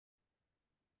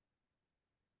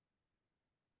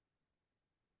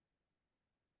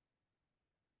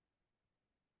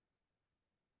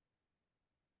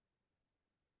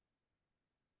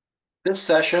This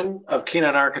session of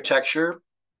Keynote Architecture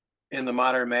in the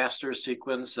Modern Masters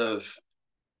sequence of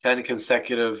 10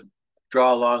 consecutive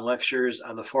draw along lectures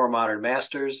on the four modern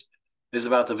masters is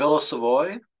about the Villa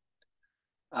Savoye.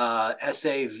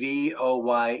 Savoye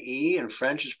in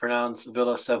French is pronounced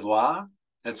Villa Savoie.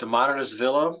 It's a modernist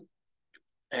villa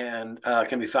and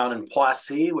can be found in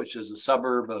Poissy, which is a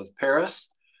suburb of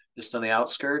Paris, just on the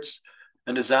outskirts,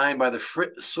 and designed by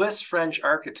the Swiss-French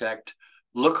architect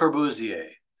Le Corbusier.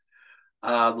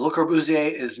 Le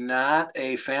Corbusier is not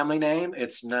a family name.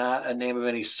 It's not a name of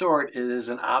any sort. It is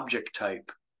an object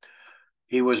type.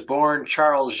 He was born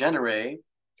Charles Generet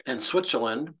in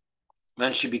Switzerland.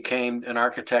 Then she became an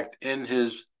architect in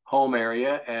his home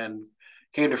area and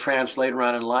came to France later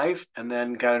on in life and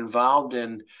then got involved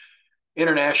in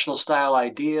international style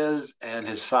ideas, and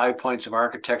his 5 points of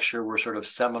architecture were sort of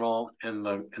seminal in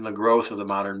the growth of the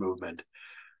modern movement.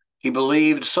 He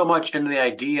believed so much in the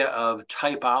idea of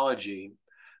typology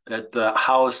that the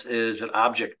house is an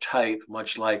object type,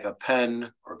 much like a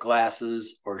pen or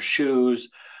glasses or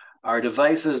shoes, are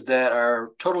devices that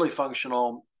are totally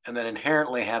functional and that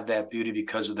inherently have that beauty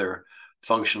because of their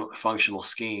functional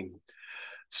scheme.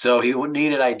 So he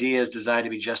needed ideas designed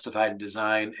to be justified in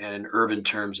design and in urban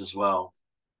terms as well.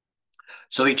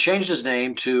 So he changed his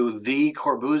name to The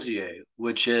Corbusier,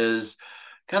 which is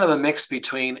kind of a mix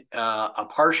between a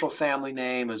partial family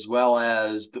name as well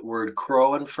as the word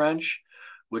crow in French,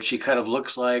 which he kind of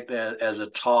looks like as a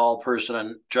tall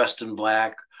person dressed in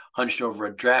black, hunched over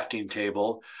a drafting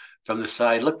table. From the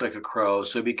side, looked like a crow.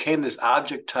 So he became this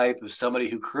object type of somebody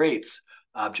who creates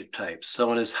object types.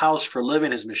 So in his house for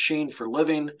living, his machine for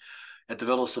living at the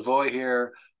Villa Savoye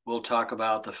here, we'll talk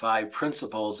about the 5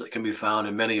 principles that can be found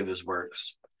in many of his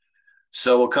works.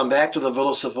 So we'll come back to the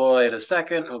Villa Savoye in a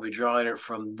second. We'll be drawing it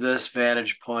from this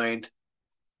vantage point.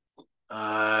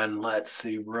 And let's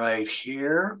see, right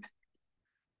here.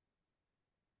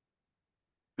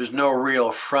 There's no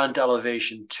real front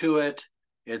elevation to it.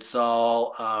 It's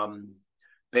all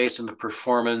based on the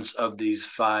performance of these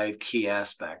 5 key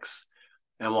aspects.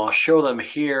 And we'll show them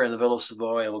here in the Villa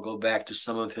Savoye. We'll go back to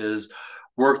some of his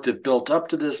work that built up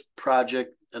to this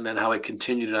project and then how he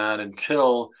continued on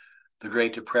until the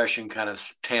Great Depression kind of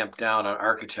tamped down on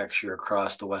architecture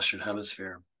across the Western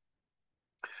Hemisphere.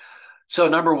 So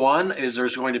number one is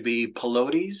there's going to be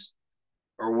pilotis,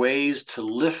 or ways to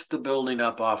lift the building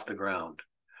up off the ground.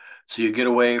 So you get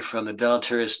away from the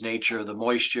deleterious nature of the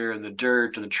moisture and the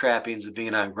dirt and the trappings of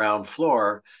being on ground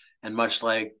floor. And much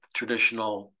like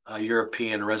traditional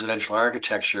European residential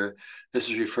architecture, this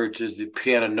is referred to as the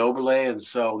piano nobile. And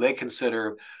so they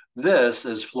consider this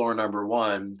as floor number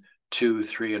 1, 2,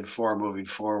 3, and 4 moving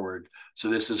forward. So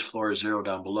this is floor 0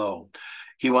 down below.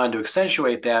 He wanted to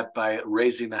accentuate that by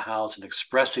raising the house and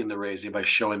expressing the raising by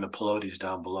showing the pilotis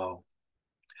down below.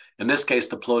 In this case,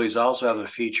 the pilotis also have a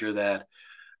feature that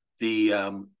the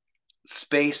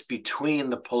space between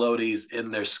the pilotis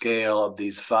in their scale of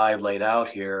these 5 laid out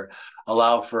here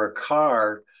allow for a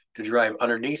car to drive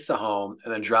underneath the home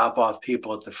and then drop off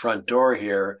people at the front door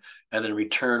here and then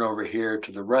return over here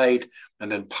to the right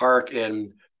and then park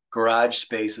in garage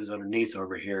spaces underneath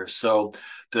over here. So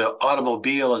the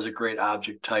automobile as a great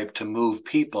object type to move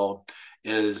people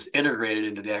is integrated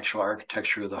into the actual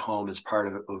architecture of the home as part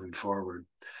of it moving forward.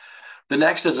 The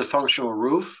next is a functional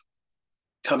roof.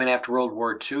 Coming after World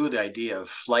War II, the idea of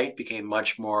flight became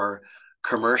much more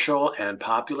commercial and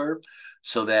popular,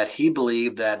 so that he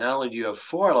believed that not only do you have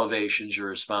 4 elevations you're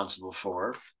responsible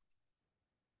for,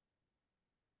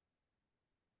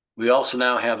 we also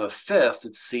now have a 5th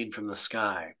that's seen from the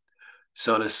sky.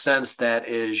 So in a sense, that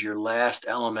is your last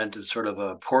element of sort of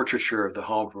a portraiture of the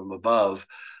home from above.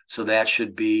 So that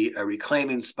should be a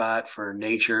reclaiming spot for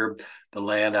nature, the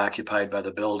land occupied by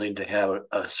the building, to have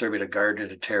serving a garden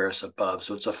and a terrace above.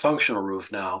 So it's a functional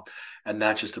roof now, and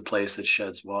not just a place that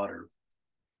sheds water.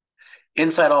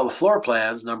 Inside all the floor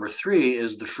plans, number 3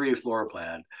 is the free floor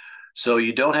plan. So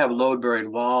you don't have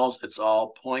load-bearing walls. It's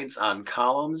all points on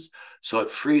columns. So it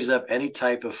frees up any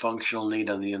type of functional need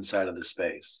on the inside of the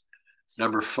space.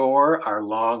 Number 4 are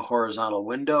long horizontal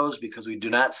windows, because we do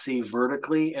not see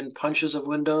vertically in punches of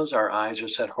windows. Our eyes are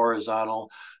set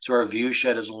horizontal, so our view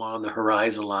shed is along the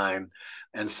horizon line.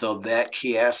 And so that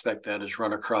key aspect then is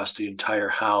run across the entire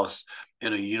house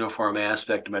in a uniform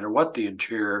aspect, no matter what the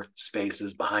interior space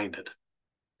is behind it.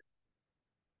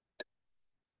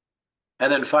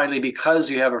 And then finally, because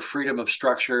you have a freedom of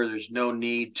structure, there's no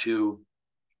need to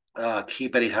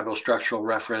keep any type of structural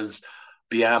reference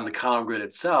beyond the column grid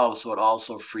itself, so it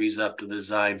also frees up to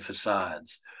design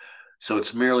facades. So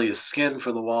it's merely a skin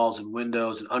for the walls and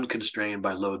windows and unconstrained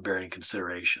by load-bearing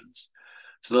considerations.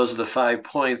 So those are the 5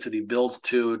 points that he builds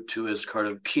to his kind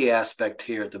of key aspect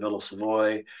here at the Villa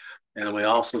Savoye. And we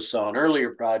also saw in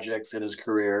earlier projects in his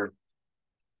career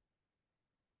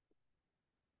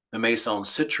the Maison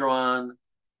Citroën,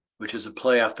 which is a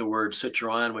play off the word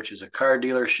Citroën, which is a car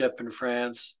dealership in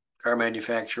France, car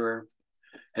manufacturer.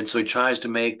 And so he tries to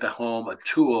make the home a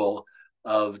tool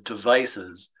of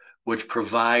devices which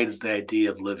provides the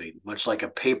idea of living. Much like a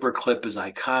paper clip is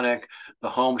iconic, the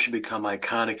home should become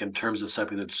iconic in terms of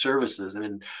something that services,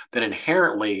 and then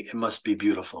inherently it must be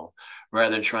beautiful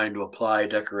rather than trying to apply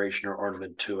decoration or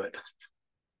ornament to it.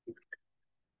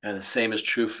 And the same is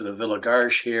true for the Villa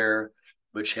Garche here,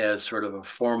 which has sort of a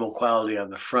formal quality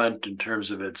on the front in terms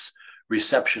of its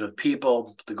reception of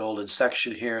people, the golden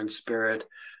section here in spirit.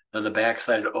 On the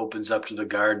backside, it opens up to the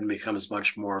garden, becomes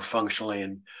much more functionally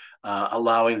and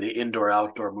allowing the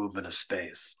indoor-outdoor movement of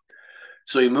space.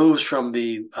 So he moves from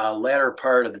the latter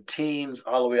part of the teens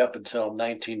all the way up until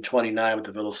 1929 with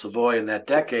the Villa Savoye. In that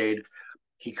decade,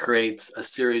 he creates a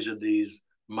series of these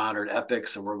modern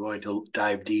epics, and we're going to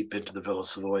dive deep into the Villa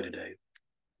Savoye today.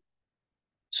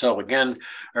 So again,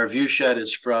 our view shed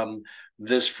is from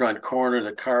this front corner.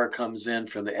 The car comes in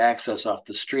from the access off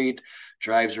the street,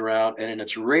 drives around, and in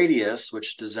its radius, which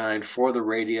is designed for the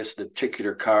radius of the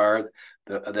particular car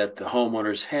that the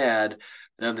homeowners had,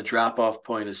 then the drop-off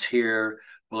point is here.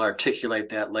 We'll articulate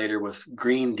that later with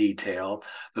green detail,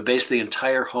 but basically the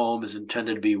entire home is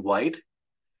intended to be white,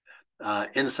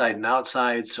 inside and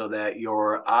outside, so that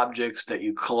your objects that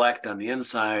you collect on the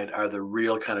inside are the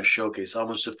real kind of showcase,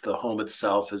 almost if the home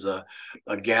itself is a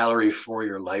gallery for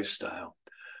your lifestyle.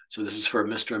 So this is for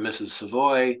Mr. and Mrs.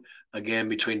 Savoye, again,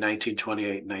 between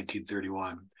 1928 and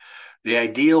 1931. The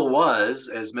ideal was,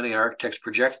 as many architects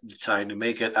projected at the time, to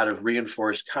make it out of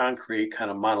reinforced concrete, kind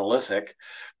of monolithic.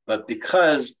 But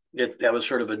because that was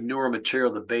sort of a newer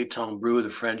material, the béton brut,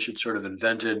 the French had sort of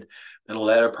invented in the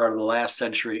latter part of the last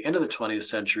century into the 20th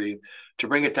century, to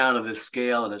bring it down to this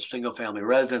scale in a single family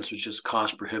residence was just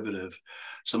cost prohibitive.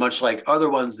 So much like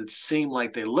other ones that seem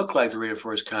like they look like the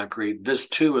reinforced concrete, this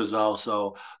too is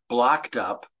also blocked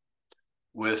up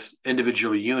with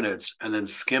individual units and then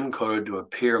skim coated to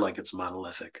appear like it's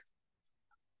monolithic.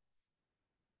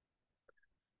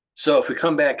 So if we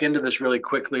come back into this really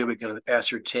quickly, we can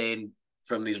ascertain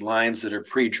from these lines that are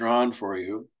pre-drawn for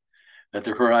you that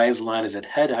the horizon line is at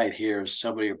head height here as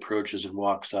somebody approaches and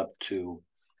walks up to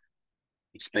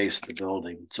the space of the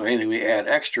building. So anything we add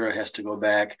extra has to go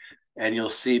back, and you'll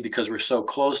see, because we're so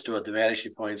close to it, the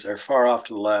vanishing points are far off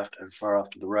to the left and far off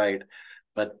to the right.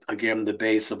 But again, the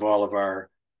base of all of our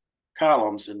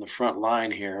columns in the front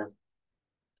line here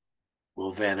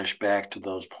will vanish back to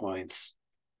those points,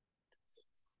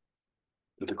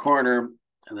 to the corner,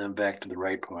 and then back to the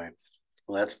right point.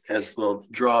 Well, that's as we'll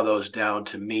draw those down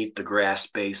to meet the grass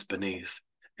base beneath.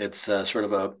 It's sort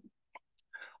of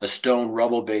a stone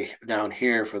rubble base down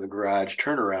here for the garage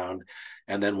turnaround.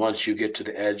 And then once you get to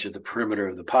the edge of the perimeter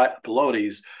of the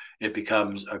pilotis, it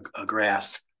becomes a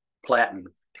grass platen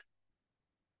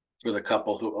for the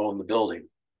couple who own the building.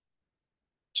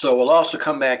 So we'll also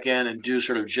come back in and do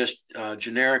sort of just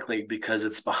generically, because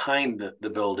it's behind the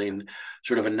building,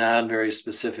 sort of a non-very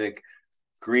specific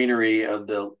greenery of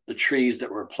the trees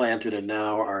that were planted and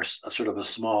now are sort of a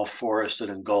small forest that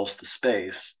engulfs the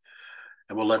space.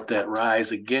 And we'll let that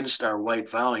rise against our white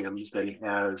volumes that he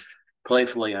has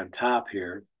playfully on top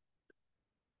here.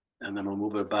 And then we'll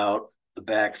move it about the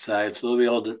back side. So we'll be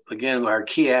able to, again, our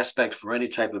key aspect for any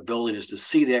type of building is to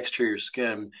see the exterior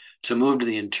skin, to move to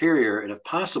the interior. And if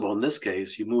possible, in this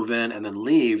case, you move in and then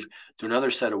leave to another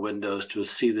set of windows to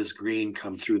see this green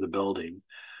come through the building.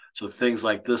 So things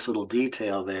like this little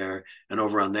detail there and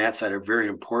over on that side are very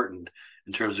important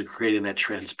in terms of creating that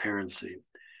transparency.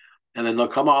 And then they'll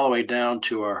come all the way down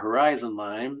to our horizon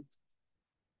line.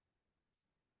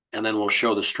 And then we'll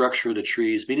show the structure of the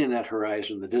trees meeting that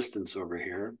horizon in the distance over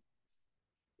here.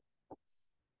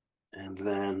 And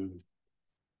then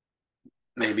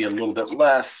maybe a little bit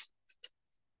less.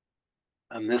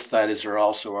 On this side is there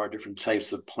also are different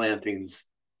types of plantings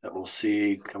that we'll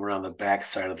see come around the back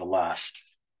side of the lot.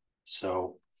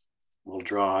 So we'll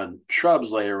draw on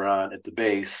shrubs later on at the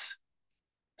base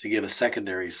to give a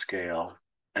secondary scale.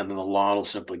 And then the lawn will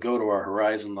simply go to our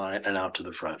horizon line and out to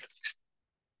the front.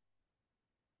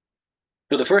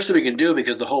 So the first thing we can do,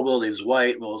 because the whole building is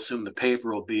white, we'll assume the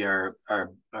paper will be our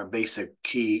basic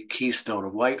keystone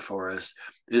of white for us,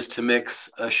 is to mix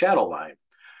a shadow line.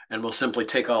 And we'll simply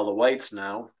take all the whites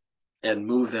now and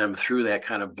move them through that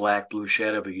kind of black blue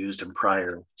shadow we used in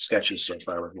prior sketches so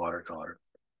far with watercolor.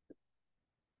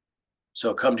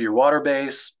 So come to your water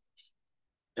base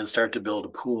and start to build a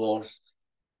pool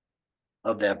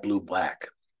of that blue black.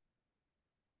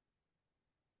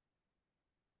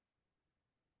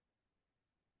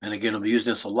 And again, I'll be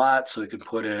using this a lot, so we can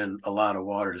put in a lot of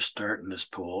water to start in this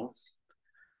pool.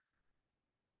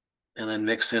 And then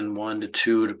mix in 1 to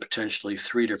 2 to potentially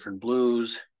 3 different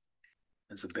blues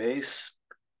as a base.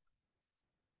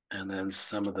 And then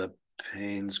some of the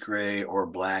Payne's gray or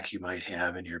black you might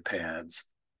have in your pads.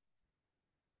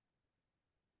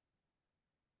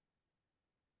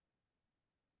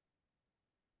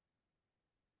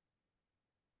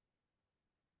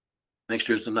 Make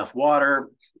sure there's enough water.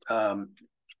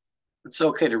 It's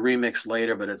okay to remix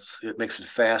later, but it makes it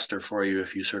faster for you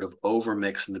if you sort of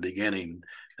overmix in the beginning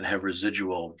and have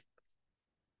residual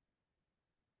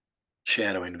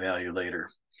shadowing value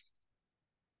later.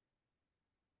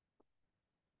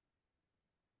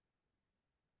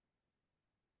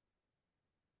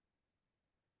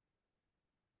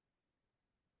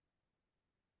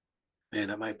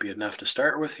 And that might be enough to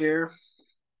start with here.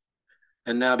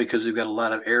 And now, because we've got a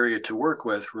lot of area to work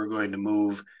with, we're going to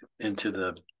move into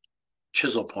the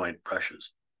chisel point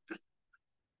brushes.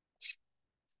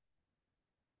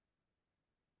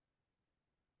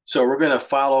 So we're going to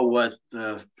follow what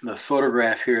the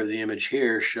photograph here of the image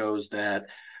here shows, that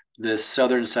this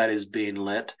southern side is being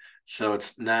lit. So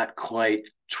it's not quite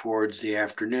towards the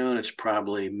afternoon. It's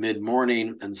probably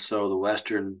mid-morning. And so the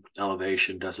western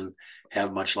elevation doesn't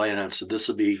have much light on it. So this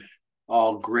will be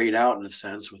all grayed out in a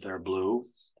sense with our blue.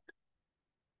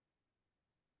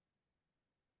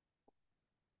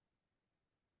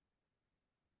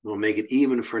 We'll make it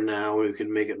even for now. We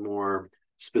can make it more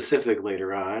specific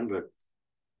later on, but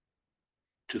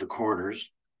to the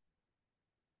corners.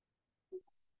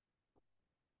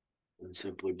 And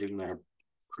simply bring that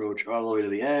approach all the way to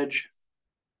the edge.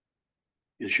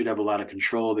 You should have a lot of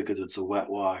control because it's a wet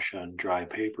wash on dry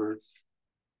paper.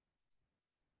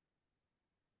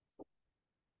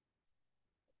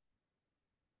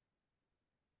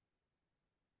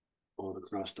 Pull it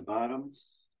across the bottom.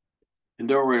 And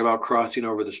don't worry about crossing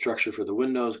over the structure for the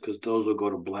windows, because those will go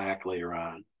to black later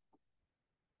on.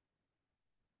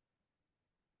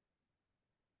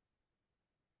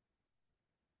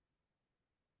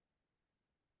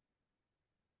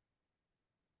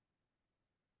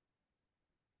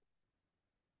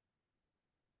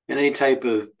 And any type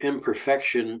of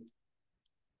imperfection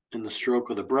in the stroke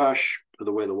of the brush, or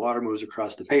the way the water moves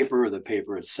across the paper, or the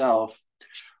paper itself,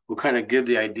 will kind of give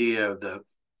the idea of the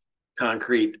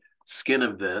concrete skin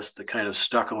of this, the kind of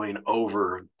stuccoing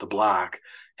over the block,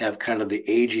 have kind of the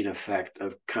aging effect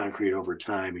of concrete over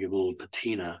time. You give a little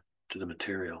patina to the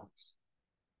material.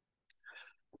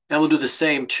 And we'll do the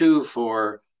same too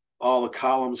for all the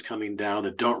columns coming down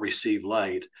that don't receive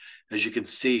light. As you can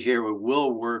see here, we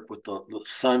will work with the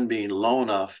sun being low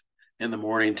enough in the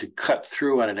morning to cut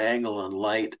through at an angle and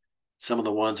light some of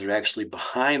the ones that are actually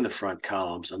behind the front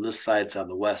columns. And this side's on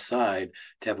the west side,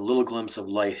 to have a little glimpse of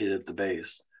light hit at the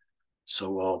base.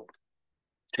 So we'll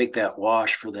take that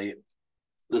wash for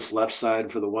this left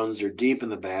side for the ones that are deep in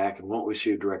the back and won't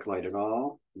receive direct light at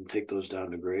all, and take those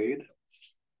down to grade.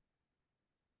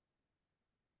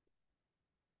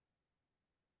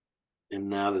 And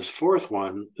now this fourth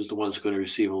one is the one that's going to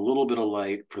receive a little bit of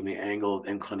light from the angle of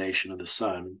inclination of the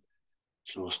sun.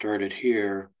 So we'll start it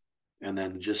here and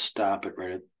then just stop it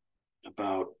right at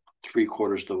about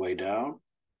 3/4 of the way down.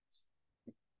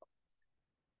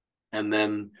 And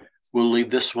then we'll leave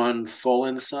this one full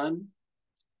in sun.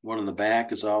 One in the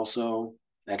back is also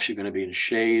actually going to be in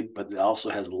shade, but it also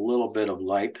has a little bit of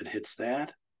light that hits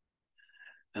that.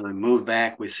 And we move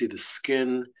back, we see the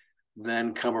skin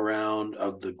then come around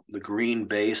of the green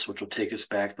base, which will take us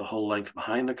back the whole length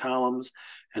behind the columns.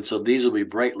 And so these will be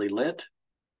brightly lit.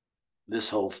 This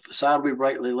whole facade will be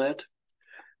brightly lit.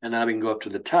 And now we can go up to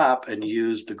the top and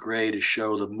use the gray to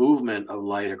show the movement of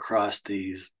light across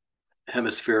these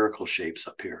hemispherical shapes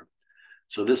up here.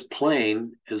 So this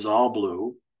plane is all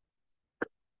blue.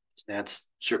 That's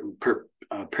certain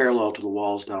parallel to the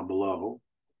walls down below.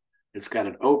 It's got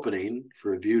an opening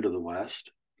for a view to the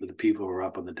west for the people who are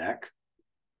up on the deck.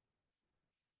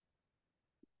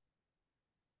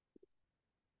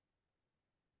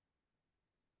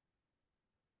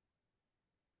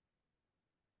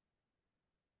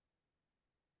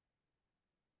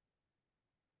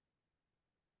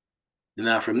 And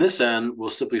now from this end, we'll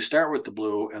simply start with the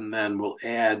blue, and then we'll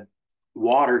add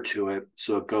water to it,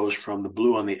 so it goes from the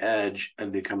blue on the edge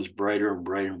and becomes brighter and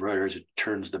brighter and brighter as it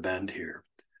turns the bend here.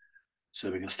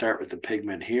 So we can start with the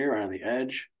pigment here on the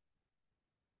edge.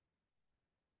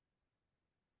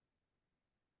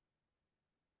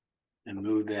 And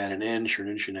move that an inch or an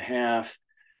inch and a half.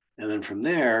 And then from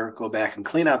there, go back and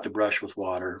clean out the brush with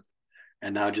water.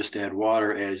 And now just add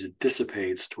water as it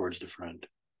dissipates towards the front.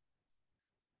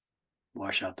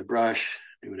 Wash out the brush,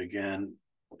 do it again,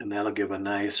 And that'll give a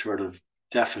nice sort of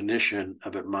definition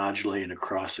of it modulating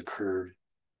across the curve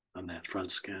on that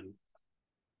front skin.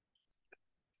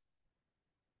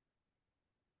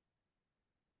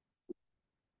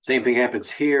 Same thing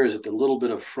happens here, is at the little bit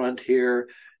of front here,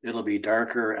 it'll be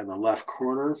darker in the left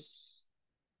corner.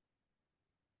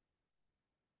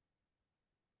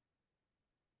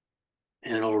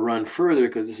 And it'll run further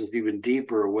because this is even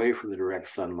deeper away from the direct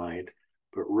sunlight,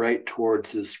 but right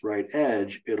towards this right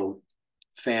edge, it'll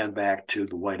fan back to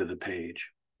the white of the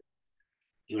page.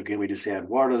 So again, we just add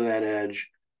water to that edge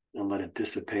and let it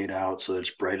dissipate out so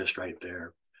it's brightest right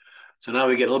there. So now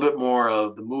we get a little bit more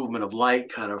of the movement of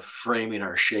light kind of framing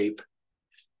our shape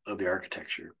of the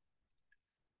architecture.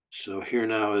 So here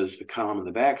now is a column on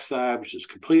the backside, which is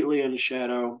completely in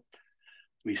shadow.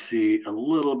 We see a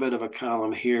little bit of a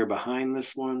column here behind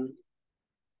this one.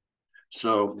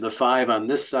 So the 5 on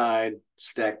this side,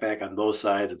 stack back on both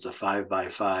sides, it's a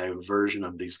 5x5 version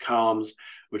of these columns,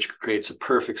 which creates a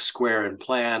perfect square in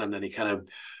plan. And then he kind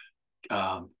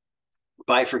of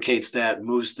bifurcates that,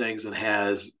 moves things, and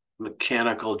has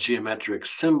mechanical geometric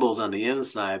symbols on the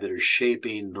inside that are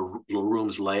shaping the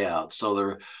room's layout. So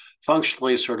they're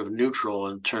functionally sort of neutral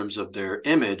in terms of their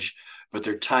image, but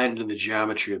they're tied into the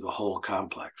geometry of the whole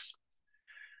complex.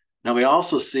 Now we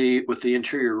also see with the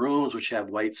interior rooms, which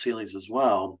have white ceilings as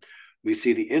well, we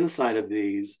see the inside of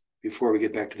these, before we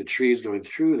get back to the trees going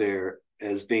through there,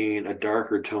 as being a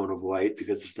darker tone of white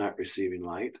because it's not receiving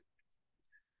light.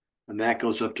 And that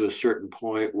goes up to a certain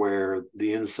point where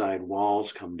the inside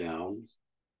walls come down.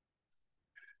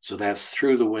 So that's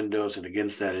through the windows and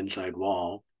against that inside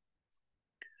wall.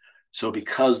 So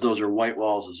because those are white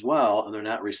walls as well, and they're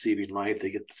not receiving light,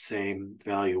 they get the same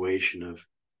valuation of,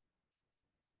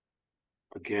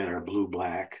 again, our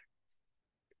blue-black,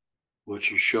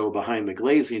 which will show behind the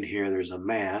glazing here, there's a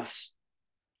mass.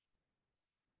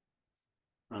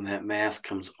 And that mass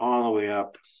comes all the way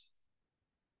up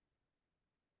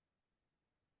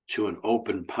to an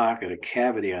open pocket, a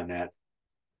cavity on that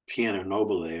piano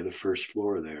nobile, the first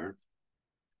floor there.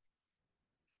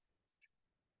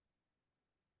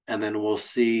 And then we'll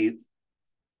see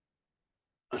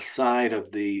a side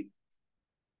of the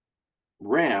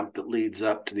ramp that leads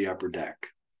up to the upper deck.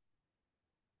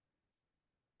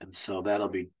 And so that'll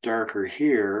be darker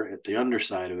here at the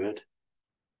underside of it.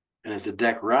 And as the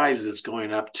deck rises, it's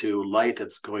going up to light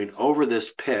that's going over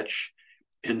this pitch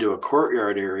into a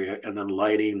courtyard area and then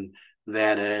lighting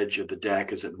that edge of the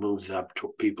deck as it moves up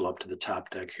to people up to the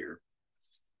top deck here.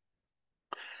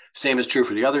 Same is true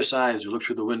for the other side. As we look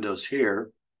through the windows here,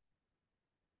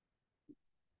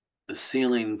 the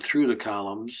ceiling through the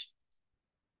columns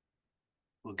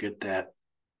will get that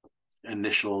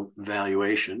initial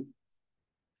valuation.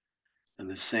 And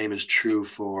the same is true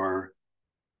for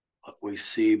what we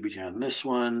see beyond this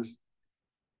one,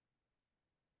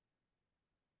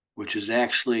 which is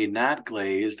actually not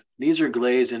glazed. These are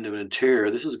glazed into an interior.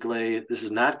 This is glazed. This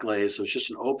is not glazed, so it's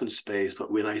just an open space.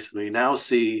 But we now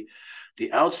see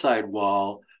the outside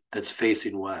wall that's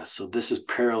facing west. So this is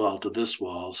parallel to this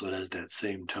wall, so it has that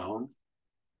same tone.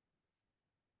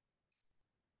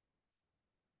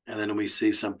 And then we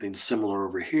see something similar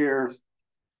over here,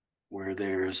 where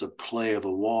there's a play of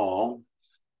a wall,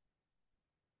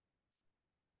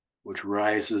 which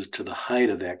rises to the height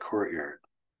of that courtyard,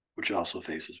 which also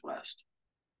faces west.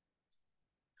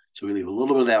 So we leave a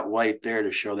little bit of that white there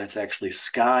to show that's actually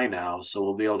sky now. So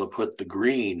we'll be able to put the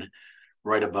green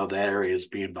right above that area as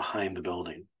being behind the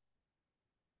building.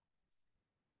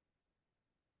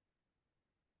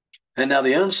 And now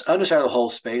the underside of the whole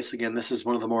space, again, this is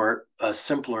one of the more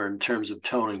simpler in terms of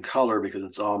tone and color because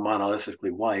it's all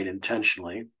monolithically white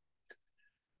intentionally.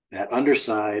 That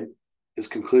underside is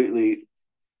completely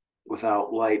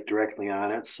without light directly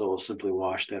on it, so we'll simply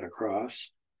wash that across.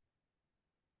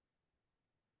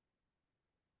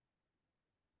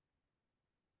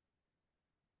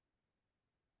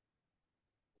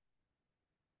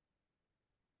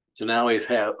 So now we've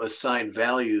assigned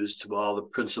values to all the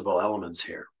principal elements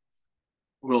here.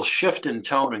 We'll shift in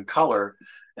tone and color,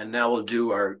 and now we'll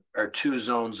do our 2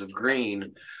 zones of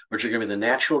green, which are going to be the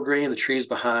natural green, the trees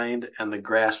behind, and the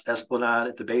grass esplanade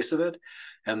at the base of it.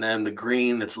 And then the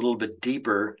green that's a little bit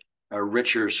deeper, a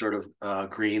richer sort of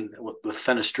green with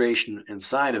fenestration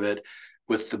inside of it,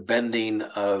 with the bending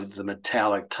of the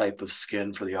metallic type of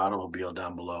skin for the automobile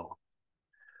down below.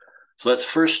 So let's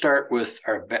first start with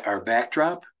our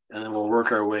backdrop, and then we'll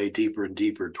work our way deeper and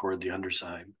deeper toward the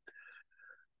underside.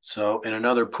 So in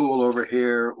another pool over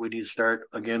here, we need to start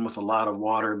again with a lot of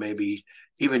water, maybe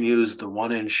even use the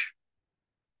 1-inch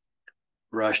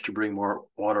brush to bring more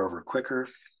water over quicker.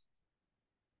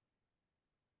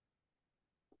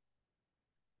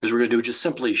 because we're going to do just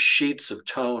simply sheets of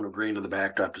tone of green to the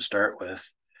backdrop to start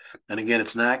with. And again,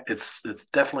 it's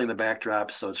definitely in the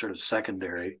backdrop, so it's sort of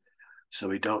secondary. So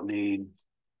we don't need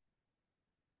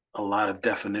a lot of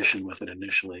definition with it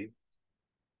initially.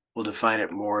 We'll define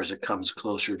it more as it comes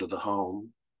closer to the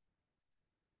home.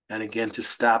 And again, to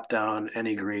stop down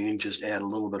any green, just add a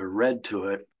little bit of red to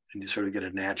it, and you sort of get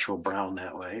a natural brown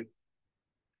that way.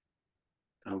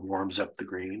 Kind of warms up the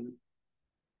green.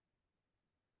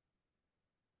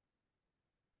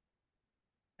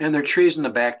 And they're trees in the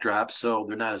backdrop, so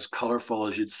they're not as colorful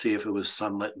as you'd see if it was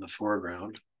sunlit in the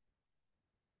foreground.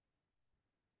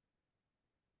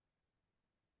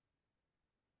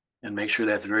 And make sure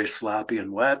that's very sloppy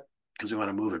and wet, because we want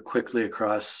to move it quickly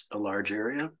across a large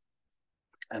area.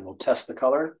 And we'll test the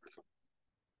color.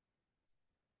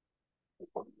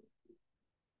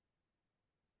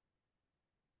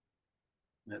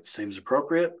 That seems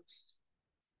appropriate.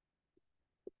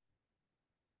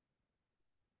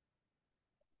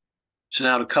 So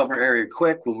now to cover area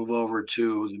quick, we'll move over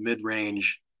to the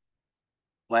mid-range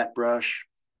flat brush.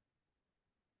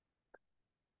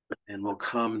 And we'll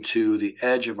come to the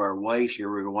edge of our white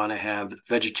here. We want to have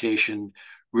vegetation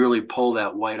really pull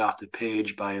that white off the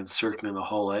page by encircling the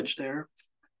whole edge there.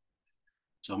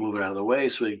 So I'll move it out of the way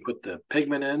so we can put the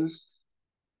pigment in.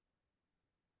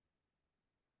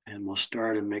 And we'll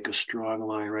start and make a strong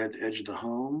line right at the edge of the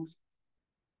home.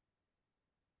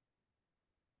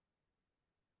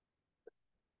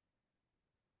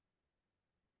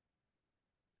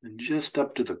 And just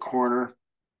up to the corner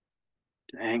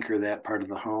to anchor that part of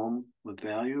the home with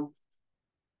value.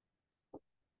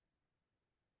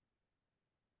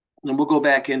 And we'll go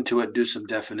back into it, do some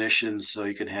definitions so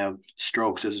you can have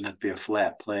strokes. It doesn't have to be a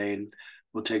flat plane.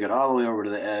 We'll take it all the way over to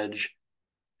the edge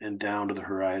and down to the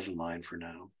horizon line for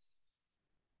now.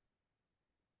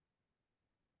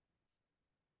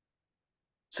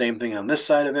 Same thing on this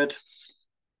side of it.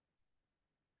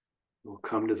 We'll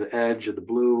come to the edge of the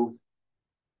blue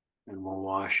and we'll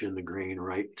wash in the green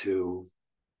right to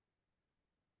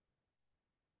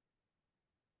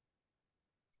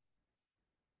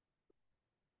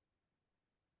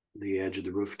the edge of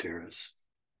the roof terrace.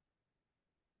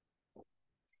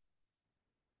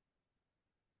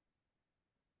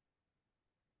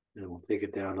 And we'll take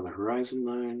it down to the horizon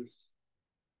line.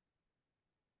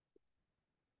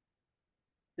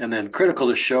 And then critical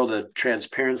to show the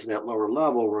transparency of that lower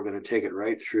level, we're going to take it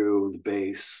right through the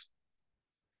base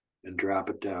and drop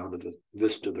it down to the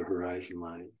vista of the horizon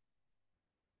line.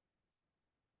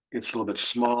 It's a little bit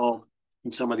small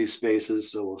in some of these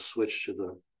spaces, so we'll switch to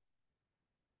the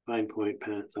fine point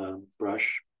pen,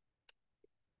 brush.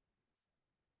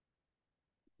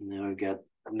 Now we've got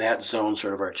that zone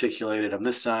sort of articulated on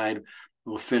this side.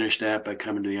 We'll finish that by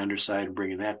coming to the underside and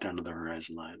bringing that down to the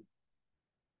horizon line.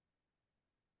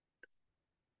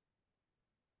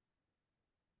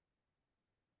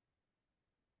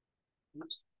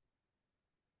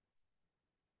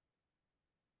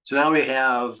 So now we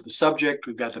have the subject,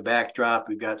 we've got the backdrop,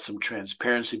 we've got some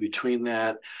transparency between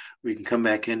that. We can come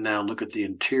back in now and look at the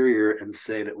interior and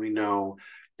say that we know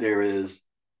there is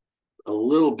a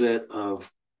little bit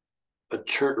of a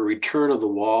return of the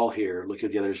wall here. Look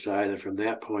at the other side, and from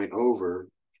that point over,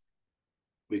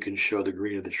 we can show the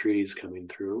green of the trees coming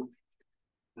through.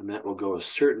 And that will go a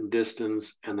certain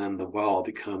distance, and then the wall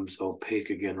becomes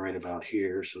opaque again right about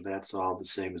here. So that's all the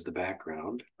same as the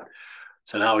background.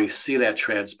 So now we see that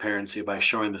transparency by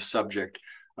showing the subject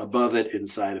above it,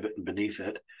 inside of it, and beneath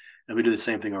it. And we do the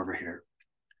same thing over here.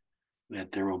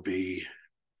 That there will be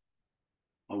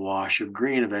a wash of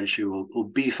green eventually. We'll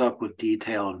beef up with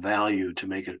detail and value to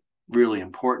make it really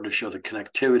important to show the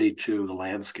connectivity to the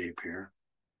landscape here.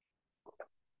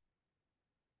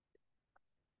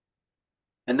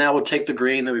 And now we'll take the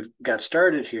green that we've got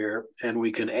started here and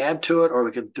we can add to it, or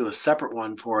we can do a separate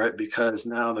one for it, because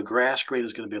now the grass green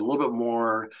is going to be a little bit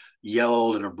more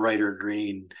yellowed and a brighter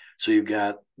green. So you've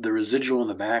got the residual in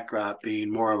the backdrop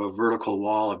being more of a vertical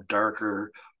wall of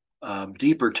darker,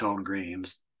 deeper tone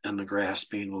greens, and the grass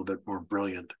being a little bit more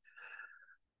brilliant.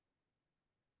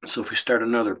 So if we start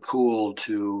another pool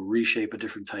to reshape a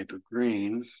different type of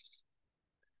green,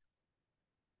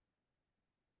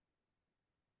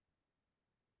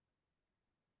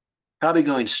 probably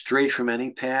going straight from any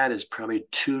pad is probably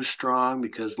too strong,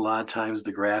 because a lot of times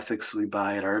the graphics we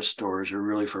buy at art stores are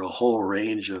really for a whole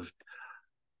range of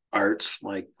arts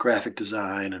like graphic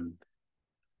design and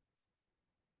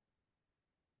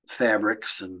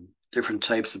fabrics and different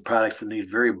types of products that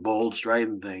need very bold,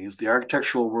 strident things. The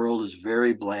architectural world is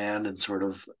very bland and sort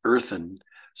of earthen.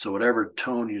 So whatever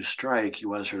tone you strike, you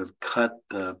want to sort of cut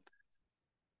the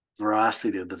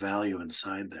veracity of the value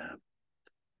inside that.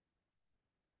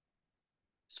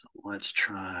 So let's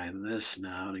try this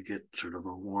now to get sort of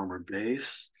a warmer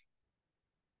base.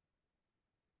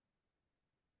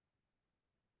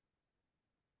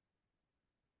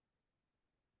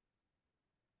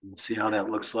 And see how that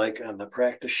looks like on the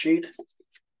practice sheet.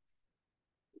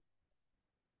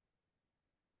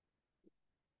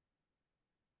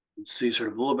 You see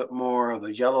sort of a little bit more of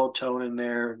a yellow tone in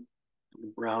there,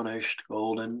 brownish,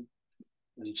 golden,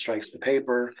 and it strikes the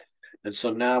paper. And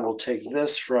so now we'll take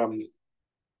this from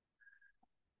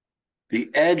the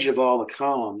edge of all the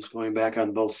columns going back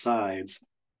on both sides.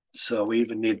 So we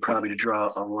even need probably to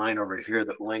draw a line over here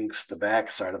that links the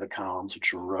back side of the columns,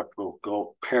 which will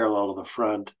go parallel to the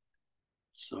front.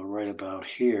 So right about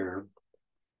here,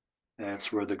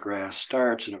 that's where the grass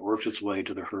starts, and it works its way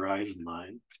to the horizon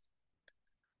line.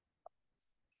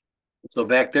 So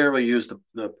back there, we use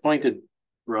the pointed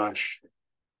brush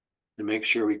to make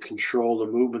sure we control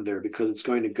the movement there, because it's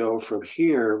going to go from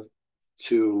here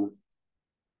to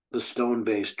the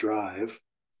stone-based drive.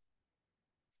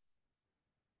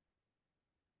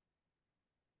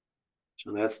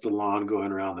 So that's the lawn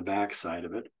going around the back side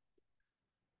of it.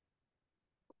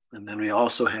 And then we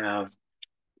also have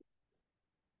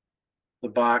the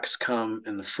box come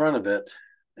in the front of it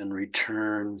and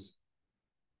return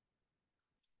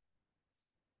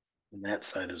on that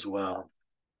side as well.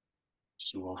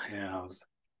 So we'll have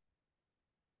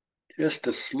just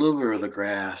a sliver of the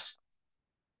grass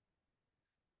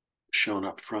shown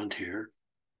up front here.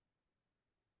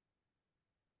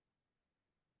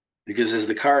 Because as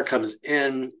the car comes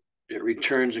in, it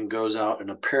returns and goes out in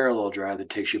a parallel drive that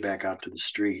takes you back out to the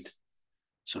street.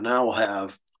 So now we'll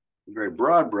have a very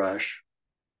broad brush,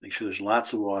 make sure there's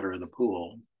lots of water in the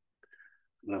pool.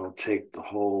 And that'll take the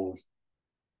whole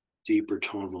deeper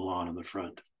tone of the lawn in the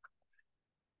front.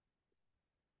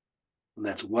 And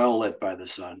that's well lit by the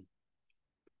sun.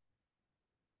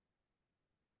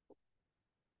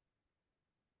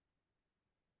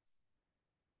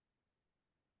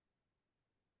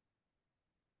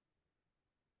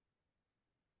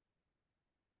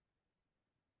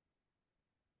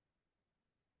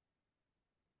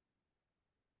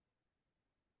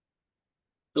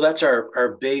 So that's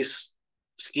our base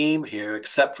scheme here,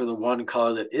 except for the one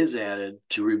color that is added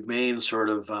to remain sort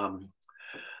of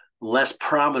less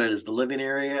prominent is the living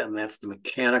area, and that's the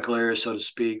mechanical area, so to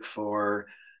speak, for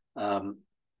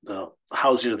the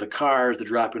housing of the cars, the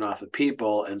dropping off of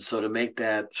people. And so to make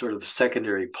that sort of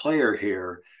secondary player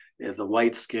here, if the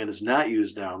white skin is not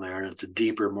used down there, and it's a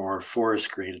deeper, more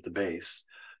forest green at the base.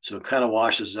 So it kind of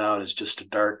washes out as just a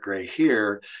dark gray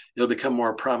here. It'll become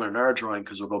more prominent in our drawing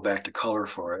because we'll go back to color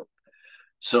for it.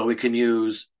 So we can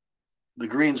use the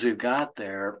greens we've got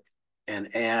there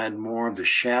and add more of the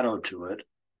shadow to it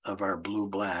of our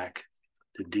blue-black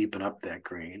to deepen up that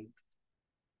green.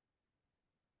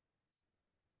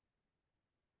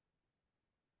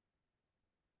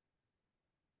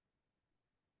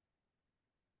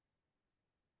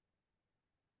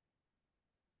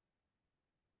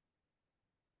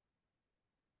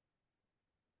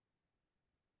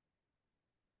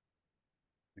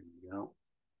 There we go.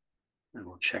 And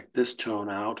we'll check this tone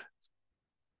out.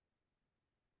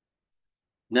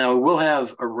 Now we'll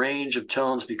have a range of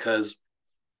tones because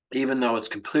even though it's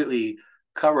completely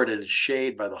covered in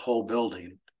shade by the whole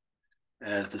building,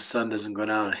 as the sun doesn't go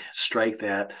down and strike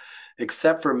that,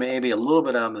 except for maybe a little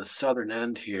bit on the southern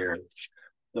end here,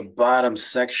 the bottom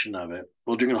section of it.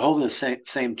 Well, you're going to hold the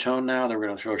same tone now. Then we're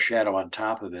going to throw shadow on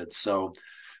top of it. So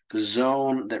the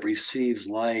zone that receives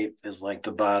light is like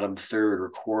the bottom third or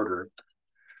quarter.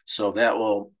 So that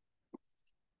will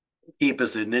keep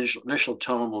as the initial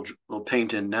tone we'll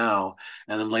paint in now,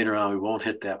 and then later on we won't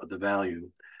hit that with the value.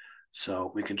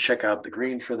 So we can check out the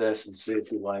green for this and see if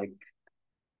we like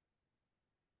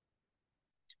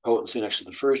potency next to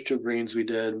the first two greens we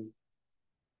did.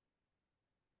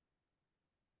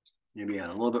 Maybe add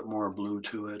a little bit more blue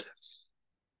to it.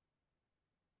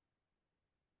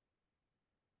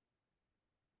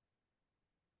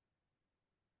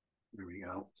 There we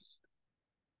go.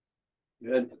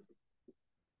 Good.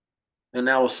 And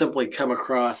now we'll simply come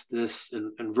across this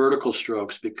in vertical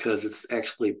strokes because it's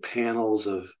actually panels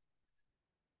of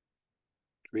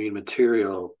green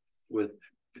material with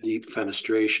deep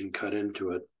fenestration cut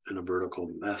into it in a vertical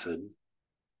method.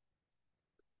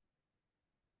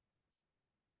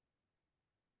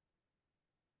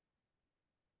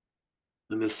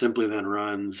 And this simply then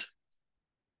runs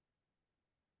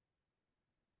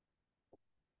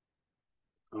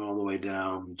all the way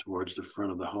down towards the front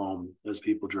of the home as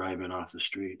people drive in off the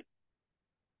street.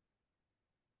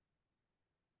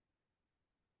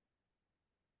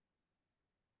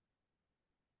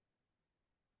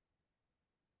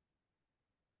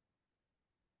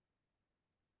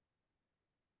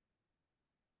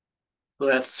 Well,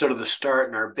 that's sort of the start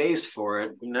and our base for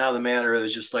it. Now the matter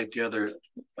is, just like the other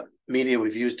media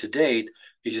we've used to date,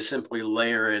 you just simply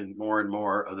layer in more and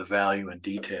more of the value and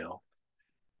detail.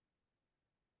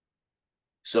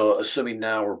 So assuming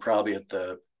now we're probably at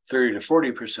the 30 to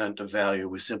 40% of value,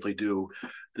 we simply do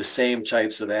the same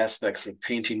types of aspects of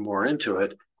painting more into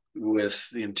it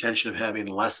with the intention of having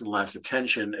less and less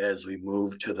attention as we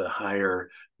move to the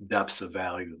higher depths of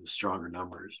value, the stronger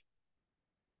numbers.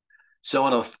 So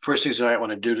one of the first things that I want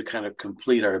to do to kind of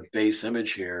complete our base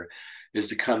image here is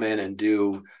to come in and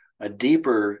do a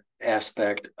deeper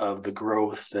aspect of the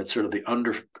growth that's sort of the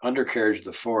undercarriage of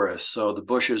the forest. So the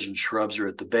bushes and shrubs are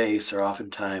at the base are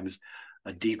oftentimes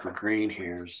a deeper green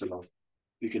here. So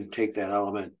you can take that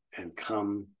element and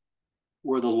come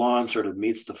where the lawn sort of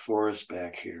meets the forest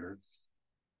back here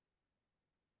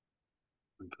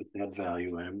and put that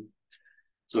value in.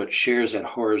 So it shares that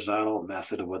horizontal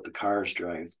method of what the cars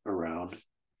drive around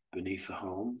beneath the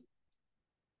home.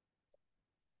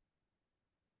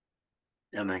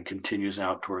 And then continues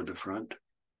out toward the front.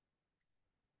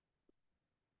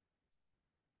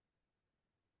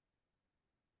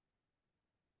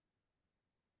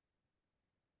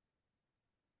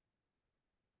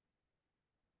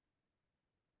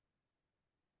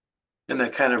 And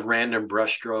that kind of random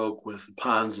brushstroke with the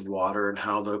ponds of water and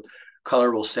how the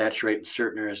color will saturate in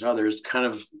certain areas and others kind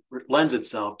of lends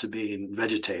itself to being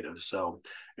vegetative. So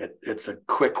it's a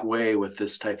quick way with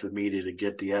this type of media to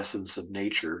get the essence of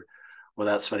nature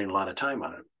without spending a lot of time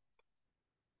on it.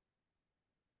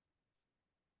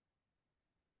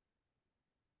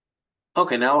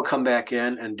 Okay, now we'll come back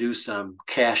in and do some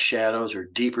cast shadows or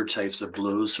deeper types of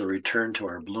blues. So return to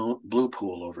our blue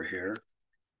pool over here.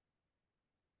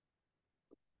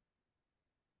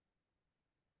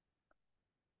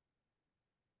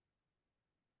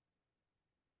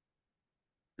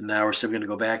 And now we're simply going to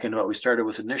go back into what we started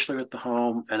with initially with the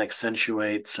home and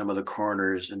accentuate some of the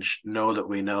corners and know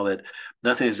that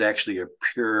nothing is actually a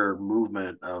pure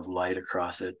movement of light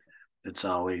across it. It's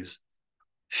always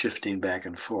shifting back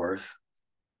and forth.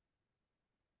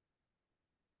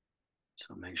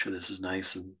 So make sure this is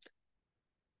nice and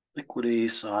liquidy,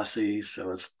 saucy,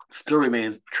 so it still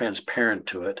remains transparent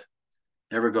to it.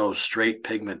 Never go straight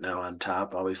pigment now on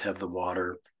top. Always have the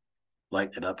water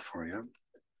lighten it up for you.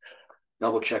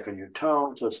 Double check on your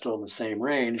tone, so it's still in the same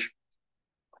range.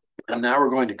 And now we're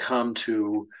going to come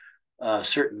to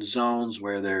certain zones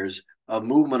where there's a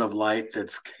movement of light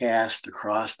that's cast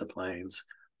across the planes.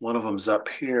 One of them's up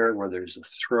here where there's a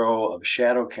throw of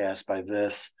shadow cast by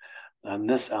this on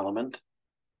this element,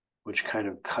 which kind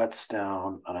of cuts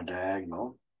down on a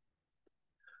diagonal.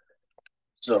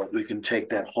 So we can take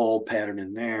that whole pattern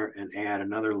in there and add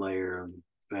another layer of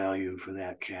value for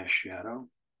that cast shadow.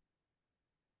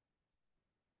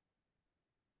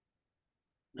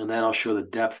 And that'll show the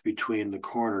depth between the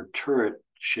corner turret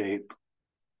shape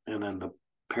and then the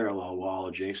parallel wall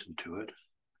adjacent to it.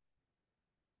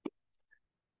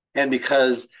 And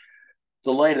because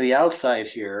the light of the outside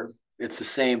here, it's the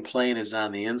same plane as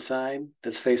on the inside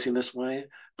that's facing this way,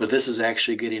 but this is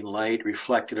actually getting light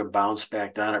reflected and bounced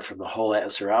back down it from the whole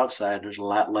atmosphere outside. There's a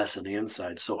lot less on the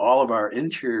inside. So all of our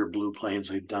interior blue planes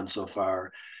we've done so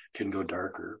far can go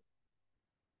darker.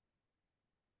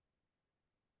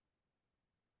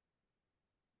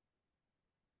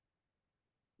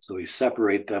 So we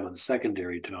separate them in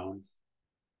secondary tone.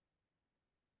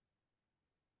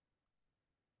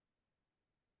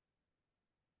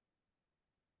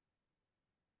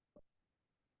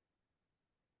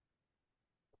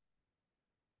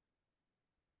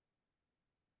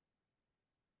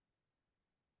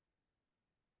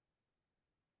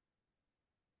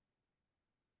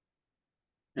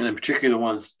 And in particular, the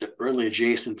ones really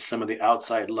adjacent to some of the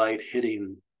outside light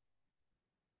hitting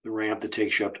the ramp that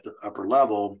takes you up to the upper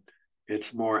level,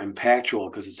 it's more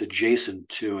impactful because it's adjacent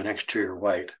to an exterior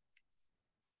white.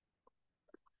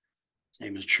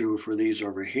 Same is true for these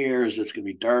over here, is it's going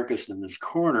to be darkest in this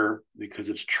corner because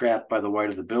it's trapped by the white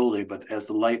of the building, but as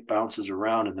the light bounces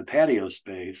around in the patio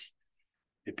space,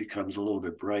 it becomes a little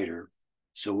bit brighter.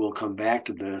 So we'll come back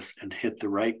to this and hit the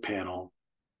right panel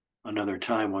another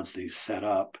time once these set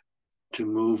up to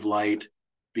move light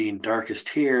being darkest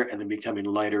here and then becoming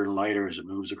lighter and lighter as it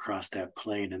moves across that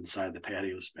plane inside the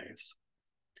patio space.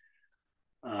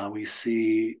 We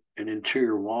see an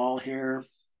interior wall here,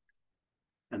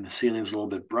 and the ceiling's a little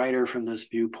bit brighter from this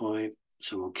viewpoint,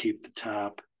 so we'll keep the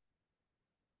top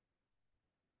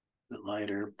a bit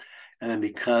lighter. And then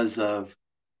because of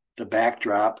the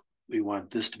backdrop, we want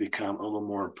this to become a little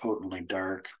more potently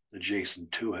dark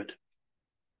adjacent to it.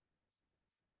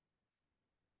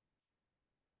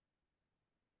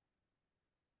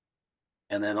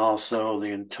 And then also the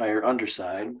entire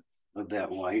underside of that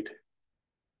white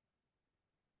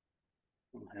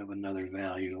will have another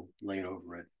value laid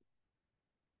over it.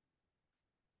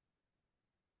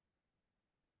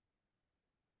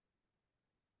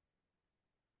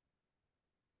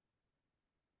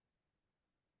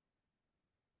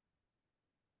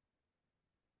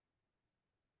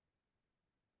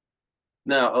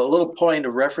 Now, a little point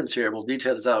of reference here, we'll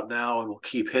detail this out now and we'll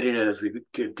keep hitting it as we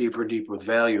get deeper and deeper with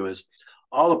value, is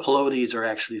all the Pallades are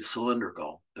actually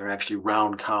cylindrical. They're actually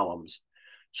round columns.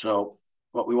 So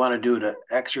what we want to do to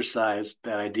exercise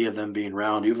that idea of them being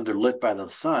round, even if they're lit by the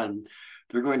sun,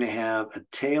 they're going to have a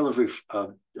tail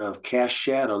of cast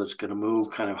shadow that's going to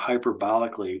move kind of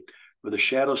hyperbolically, where the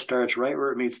shadow starts right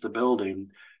where it meets the building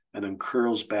and then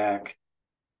curls back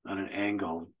on an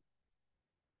angle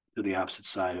to the opposite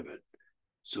side of it.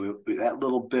 So that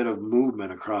little bit of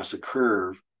movement across a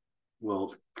curve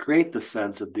will create the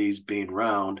sense of these being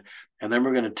round. And then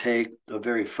we're going to take a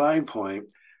very fine point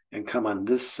and come on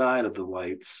this side of the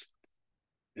whites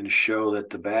and show that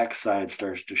the back side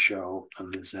starts to show on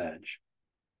this edge.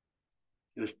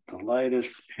 Just the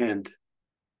lightest hint,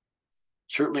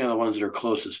 certainly on the ones that are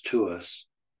closest to us,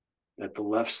 that the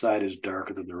left side is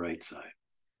darker than the right side.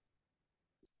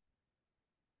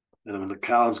 And then when the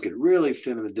columns get really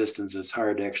thin in the distance, it's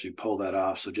hard to actually pull that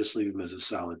off. So just leave them as a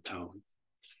solid tone.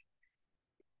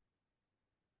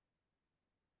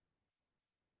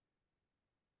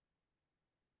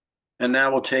 And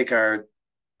now we'll take our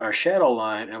shadow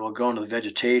line and we'll go into the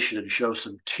vegetation and show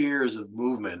some tiers of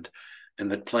movement in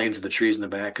the planes of the trees in the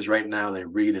back, because right now they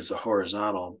read as a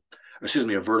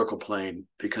a vertical plane,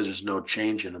 because there's no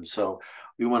change in them. So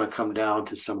we want to come down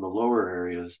to some of the lower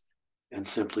areas and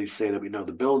simply say that we know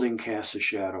the building casts a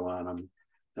shadow on them.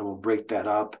 Then we'll break that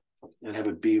up and have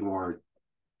it be more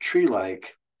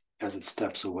tree-like as it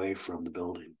steps away from the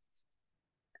building.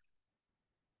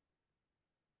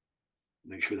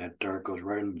 Make sure that dark goes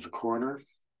right into the corner.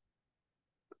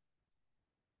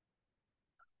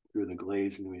 Through the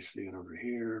glazing, we see it over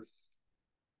here.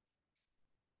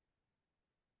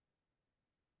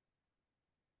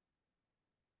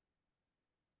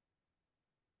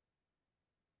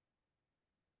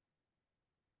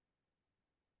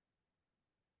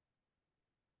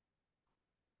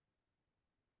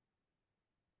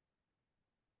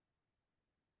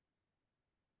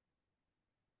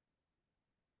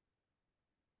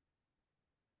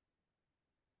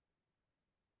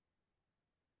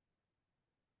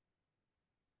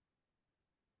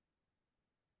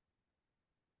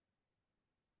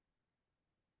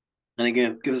 And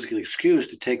again, it gives us an excuse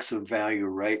to take some value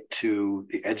right to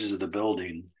the edges of the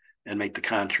building and make the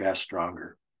contrast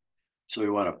stronger. So we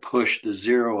want to push the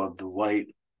zero of the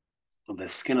white of the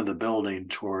skin of the building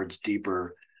towards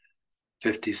deeper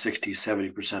 50, 60,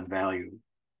 70% value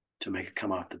to make it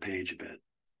come off the page a bit.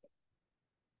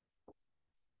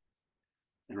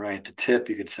 And right at the tip,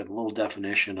 you could set a little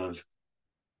definition of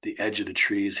the edge of the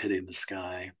trees hitting the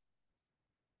sky.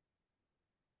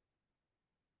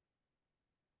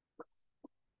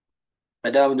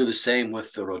 And now we'll do the same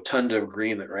with the rotunda of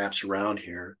green that wraps around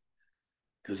here,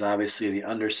 because obviously the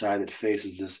underside that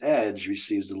faces this edge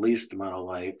receives the least amount of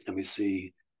light, and we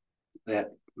see that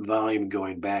volume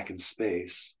going back in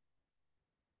space.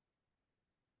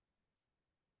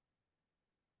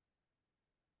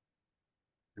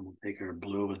 And we'll take our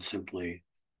blue and simply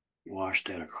wash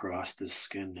that across this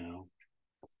skin now.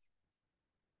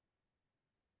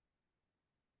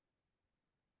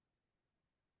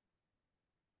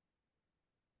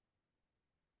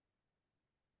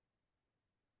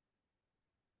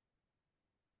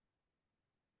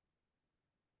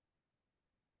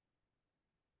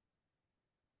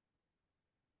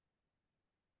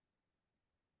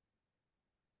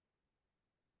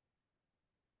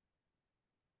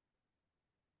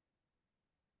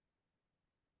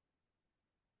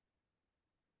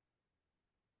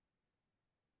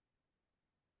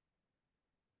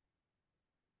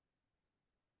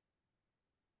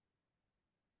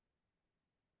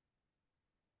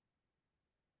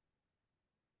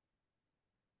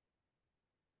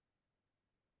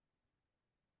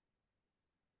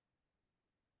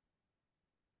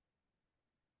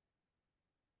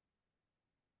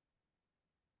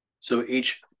 So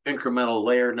each incremental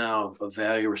layer now of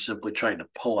value, we're simply trying to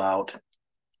pull out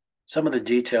some of the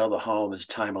detail of the home as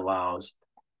time allows.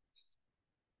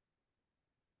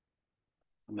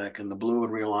 Come back in the blue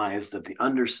and realize that the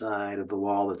underside of the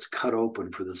wall that's cut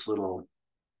open for this little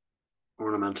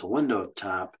ornamental window up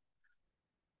top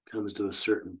comes to a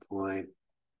certain point.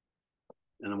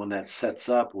 And when that sets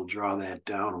up, we'll draw that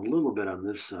down a little bit on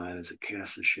this side as it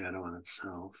casts a shadow on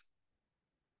itself.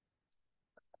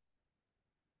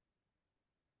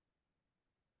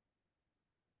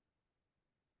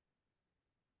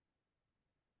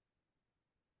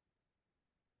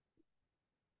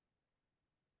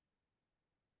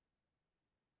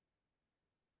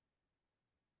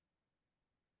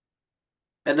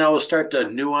 And now we'll start to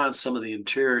nuance some of the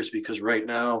interiors because right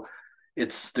now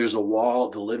there's a wall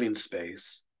of the living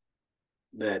space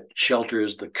that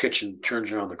shelters the kitchen,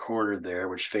 turns around the corner there,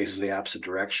 which faces the opposite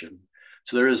direction.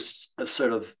 So there is a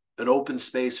sort of an open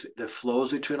space that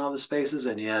flows between all the spaces,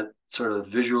 and yet sort of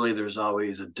visually there's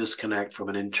always a disconnect from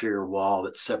an interior wall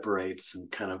that separates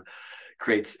and kind of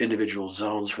creates individual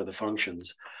zones for the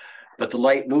functions. But the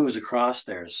light moves across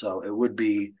there, so it would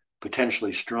be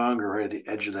potentially stronger right at the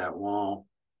edge of that wall.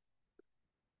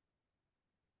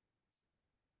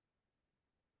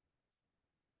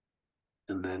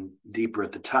 And then deeper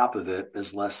at the top of it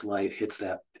as less light hits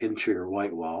that interior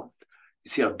white wall. You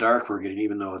see how dark we're getting,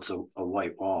 even though it's a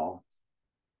white wall.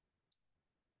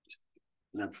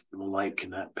 That's the light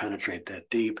cannot penetrate that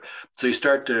deep. So you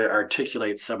start to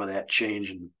articulate some of that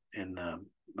change in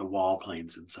the wall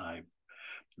planes inside.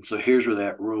 And so here's where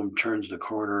that room turns the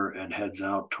corner and heads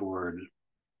out toward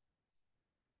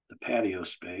the patio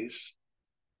space.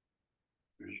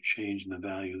 There's a change in the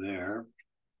value there.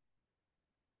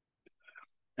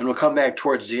 And we'll come back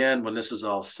towards the end when this is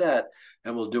all set,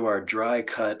 and we'll do our dry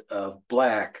cut of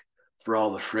black for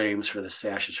all the frames for the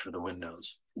sashes for the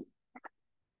windows.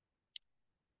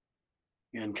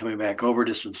 And coming back over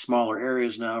to some smaller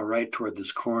areas now, right toward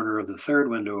this corner of the third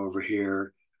window over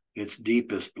here, it's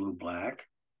deepest blue-black.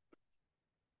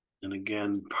 And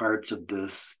again, parts of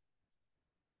this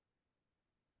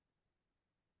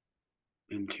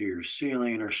interior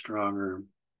ceiling are stronger.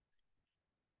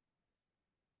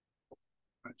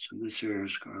 Right, so this area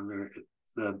is stronger.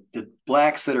 The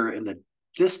blacks that are in the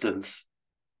distance,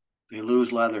 they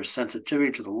lose a lot of their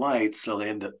sensitivity to the light, so they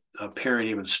end up appearing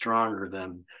even stronger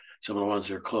than some of the ones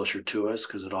that are closer to us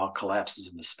because it all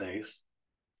collapses into space.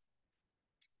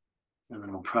 And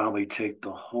then we'll probably take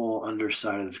the whole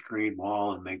underside of this green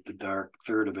wall and make the dark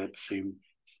third of it seem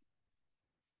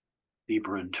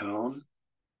deeper in tone.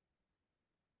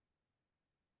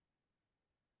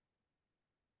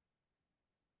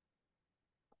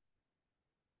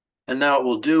 And now what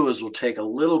we'll do is we'll take a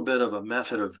little bit of a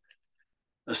method of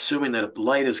assuming that if the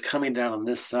light is coming down on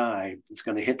this side, it's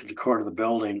going to hit to the corner of the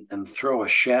building and throw a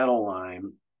shadow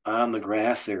line on the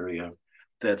grass area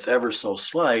that's ever so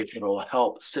slight. It'll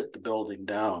help sit the building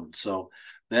down. So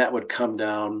that would come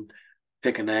down,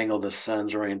 pick an angle of the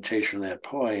sun's orientation at that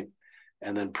point,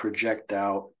 and then project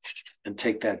out and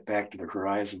take that back to the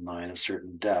horizon line a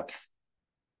certain depth.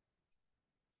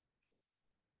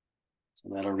 So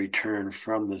that'll return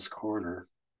from this corner.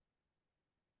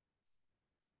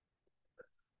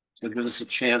 So it gives us a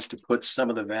chance to put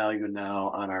some of the value now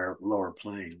on our lower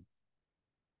plane.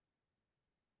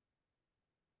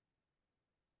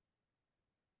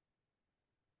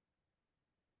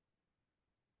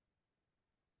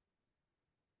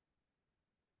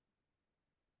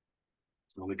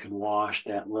 So we can wash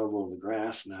that level of the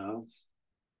grass now.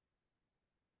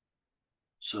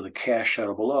 So the cast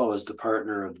shadow below is the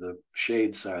partner of the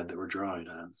shade side that we're drawing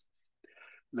on.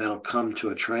 That'll come to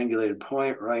a triangulated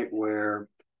point right where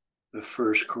the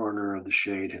first corner of the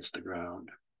shade hits the ground.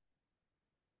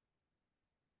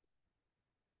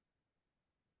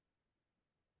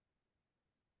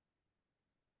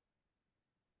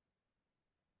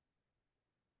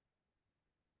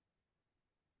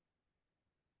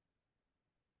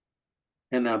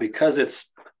 And now because it's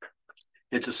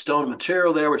a stone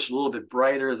material there, which is a little bit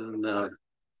brighter than the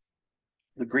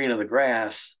green of the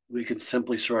grass, we can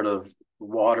simply sort of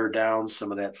water down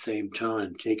some of that same tone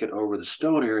and take it over the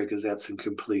stone area because that's in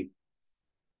complete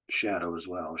shadow as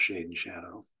well, shade and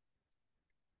shadow.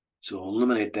 So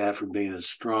eliminate that from being as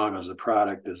strong as the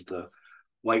product as the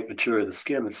white material of the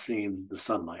skin that's seeing the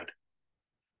sunlight.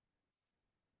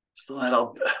 So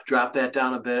that'll drop that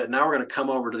down a bit. Now we're going to come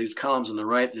over to these columns on the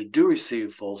right that do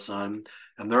receive full sun,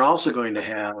 and they're also going to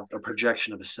have a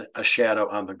projection of a shadow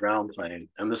on the ground plane.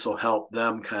 And this will help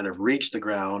them kind of reach the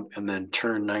ground and then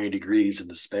turn 90 degrees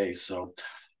into space. So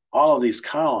all of these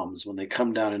columns, when they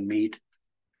come down and meet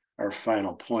our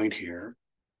final point here,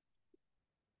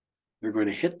 they're going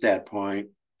to hit that point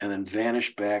and then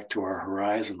vanish back to our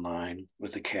horizon line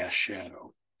with the cast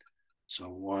shadow. So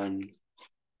 1,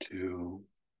 2,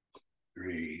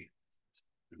 3,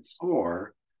 and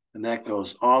 4, and that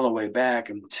goes all the way back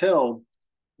until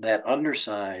that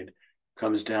underside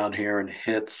comes down here and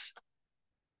hits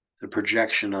the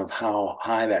projection of how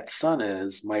high that sun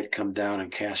is, might come down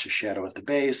and cast a shadow at the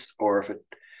base, or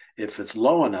if it's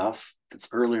low enough, if it's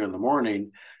earlier in the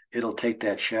morning, it'll take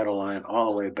that shadow line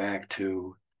all the way back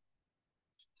to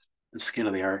the skin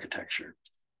of the architecture.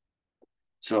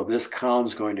 So this column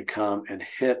is going to come and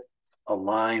hit a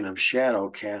line of shadow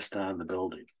cast on the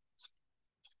building.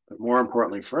 But more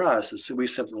importantly for us is we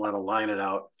simply want to line it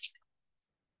out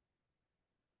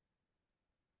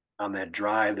on that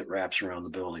drive that wraps around the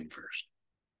building first.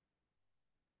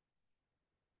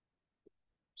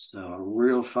 So a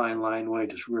real fine line way,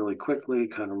 just really quickly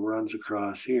kind of runs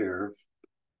across here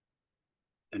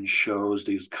and shows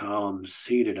these columns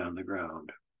seated on the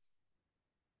ground.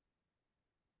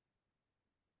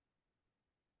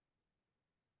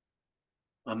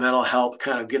 And that'll help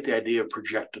kind of get the idea of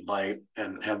projected light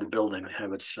and have the building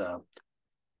have its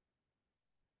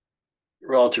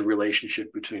relative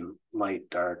relationship between light,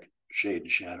 dark, shade,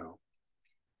 and shadow.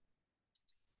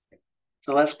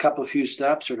 The last few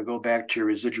steps are to go back to your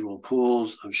residual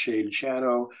pools of shade and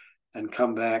shadow and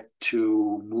come back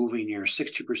to moving your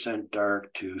 60%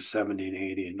 dark to 70 and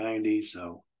 80 and 90.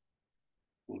 So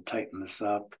we'll tighten this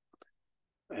up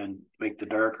and make the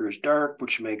darkers dark,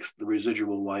 which makes the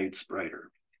residual whites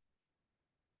brighter.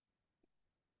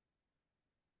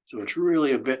 So it's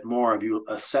really a bit more of you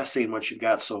assessing what you've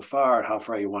got so far and how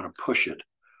far you want to push it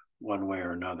one way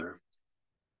or another.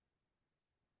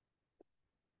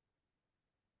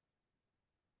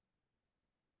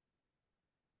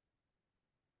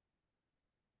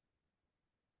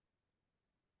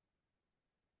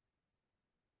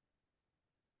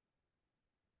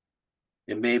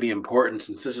 It may be important,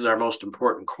 since this is our most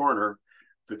important corner,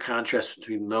 the contrast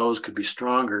between those could be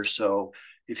stronger. So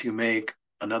if you make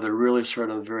another really sort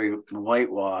of very wet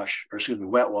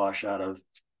wash out of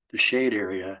the shade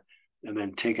area, and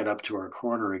then take it up to our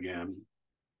corner again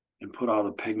and put all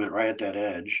the pigment right at that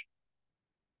edge.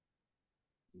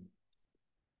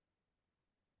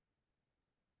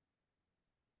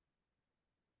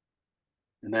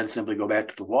 And then simply go back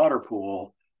to the water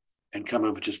pool and come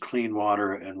up with just clean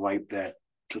water and wipe that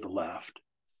to the left.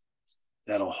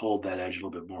 That'll hold that edge a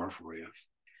little bit more for you.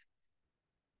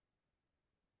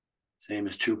 Same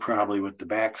as true probably with the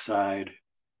back side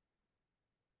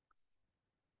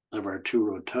of our two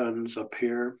rotunds up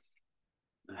here,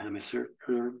 the hemisphere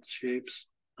shapes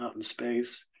out in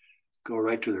space. Go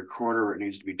right to their corner where it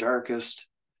needs to be darkest.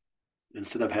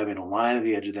 Instead of having a line at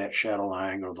the edge of that shadow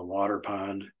line, go to the water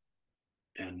pond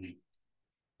and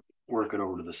work it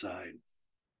over to the side.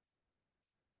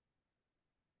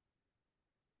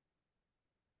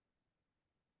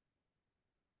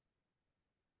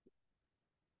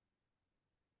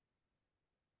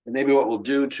 And maybe what we'll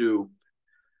do to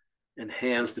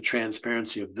enhance the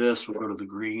transparency of this, we'll go to the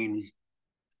green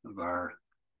of our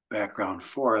background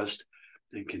forest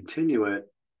and continue it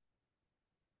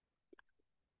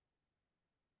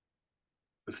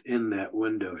within that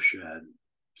window shed.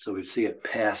 So we see it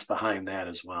pass behind that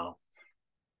as well.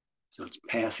 So it's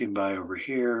passing by over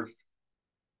here.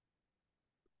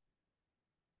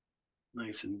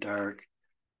 Nice and dark.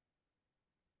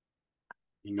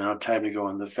 And now time to go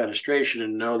on the fenestration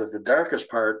and know that the darkest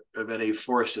part of any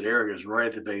forested area is right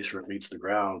at the base where it meets the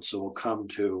ground. So we'll come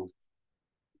to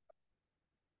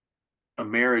a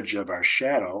marriage of our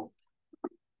shadow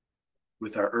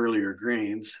with our earlier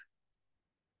greens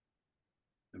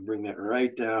and bring that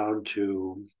right down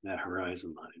to that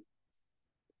horizon line.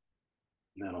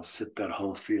 And that'll sit that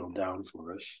whole field down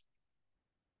for us.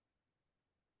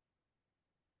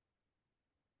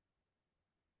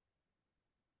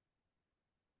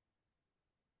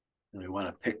 And we want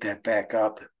to pick that back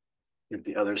up at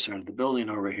the other side of the building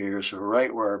over here. So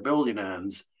right where our building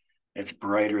ends, it's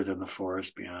brighter than the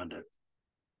forest beyond it.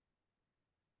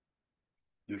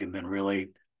 You can then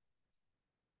really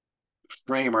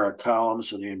frame our columns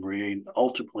so they remain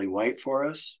ultimately white for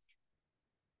us.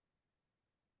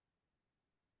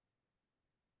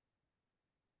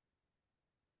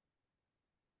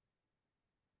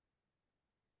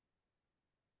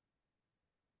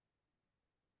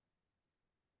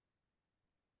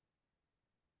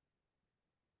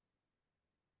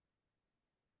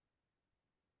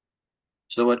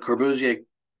 So what Corbusier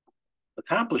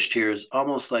accomplished here is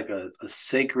almost like a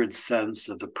sacred sense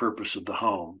of the purpose of the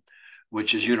home,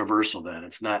 which is universal then.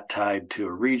 It's not tied to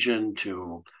a region,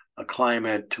 to a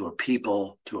climate, to a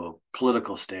people, to a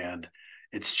political stand.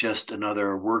 It's just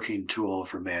another working tool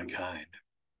for mankind.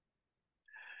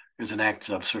 There's an act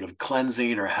of sort of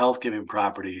cleansing or health-giving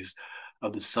properties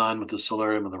of the sun with the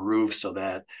solarium and the roof, so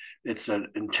that it's an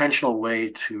intentional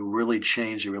way to really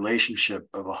change the relationship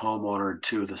of a homeowner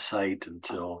to the site and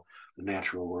to the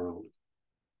natural world.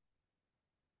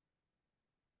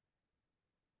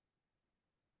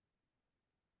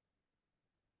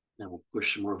 And we'll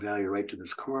push some more value right to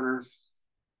this corner.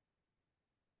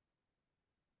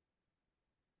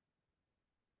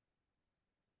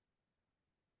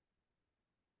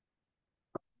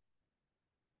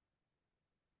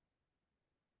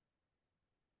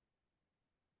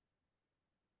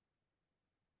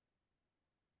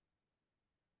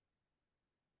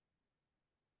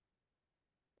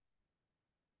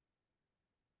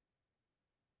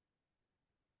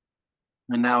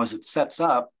 And now as it sets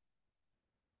up,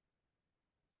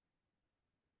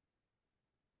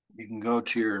 you can go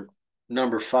to your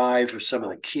number 5 for some of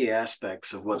the key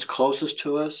aspects of what's closest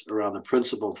to us around the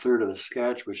principal third of the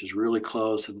sketch, which is really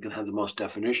close and can have the most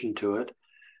definition to it.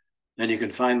 And you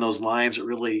can find those lines that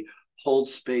really hold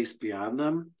space beyond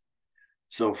them.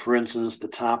 So for instance, the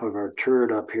top of our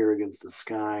turret up here against the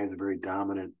sky is a very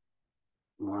dominant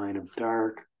line of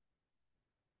dark.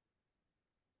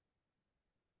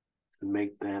 And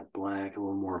make that black a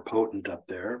little more potent up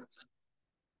there.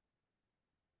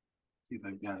 See if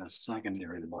I've got a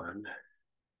secondary one.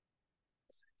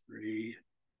 3,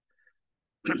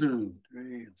 3,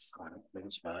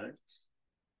 that's 5.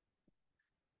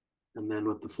 And then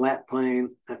with the flat plane,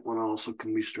 that one also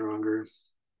can be stronger.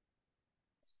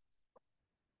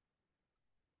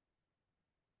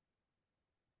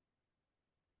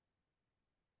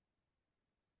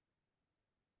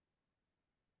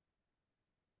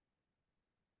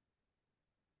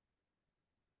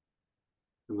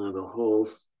 And then the whole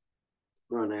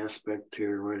front aspect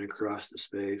here right across the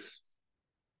space.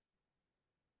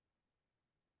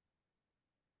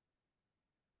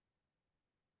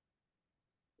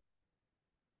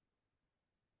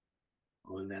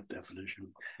 On that definition.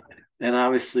 And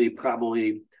obviously,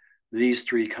 probably these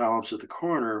 3 columns at the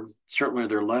corner, certainly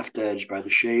their left edge by the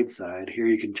shade side. Here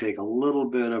you can take a little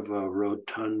bit of a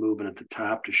rotund movement at the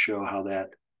top to show how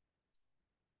that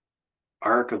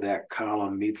arc of that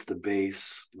column meets the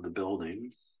base of the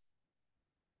building.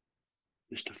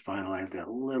 Just to finalize that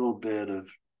little bit of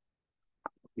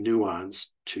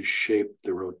nuance to shape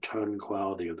the rotund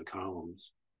quality of the columns.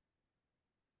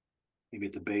 Maybe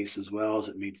at the base as well as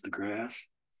it meets the grass.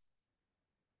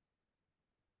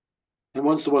 And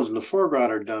once the ones in the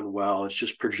foreground are done well, it's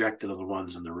just projected on the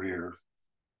ones in the rear.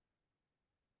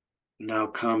 Now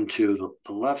come to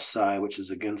the left side, which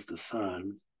is against the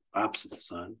sun, opposite the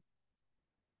sun,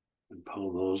 and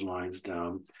pull those lines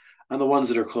down on the ones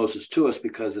that are closest to us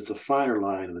because it's a finer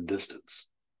line in the distance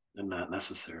and not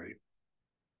necessary.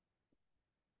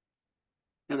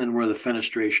 And then where the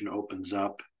fenestration opens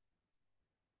up,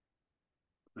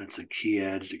 that's a key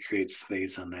edge to create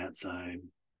space on that side.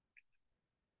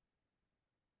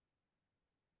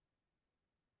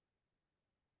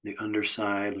 The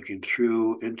underside looking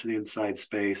through into the inside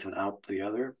space and out the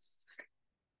other.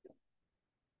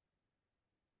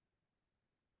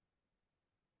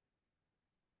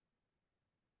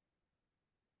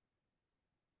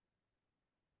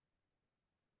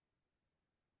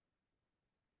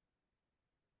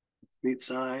 Street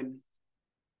side.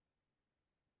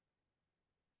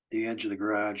 The edge of the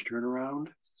garage turnaround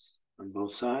on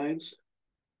both sides.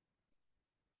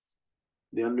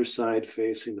 The underside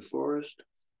facing the forest.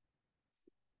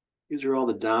 These are all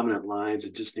the dominant lines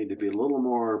that just need to be a little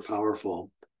more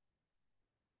powerful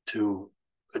to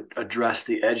address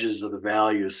the edges of the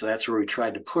values. So that's where we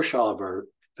tried to push all of our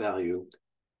value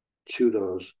to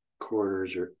those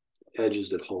corners or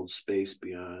edges that hold space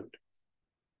beyond.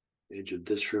 Edge of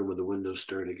this room where the windows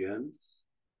start again.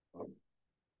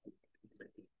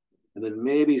 And then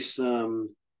maybe some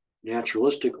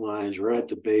naturalistic lines right at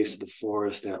the base of the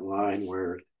forest, that line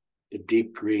where the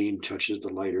deep green touches the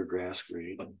lighter grass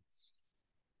green.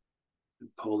 And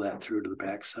pull that through to the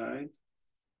backside.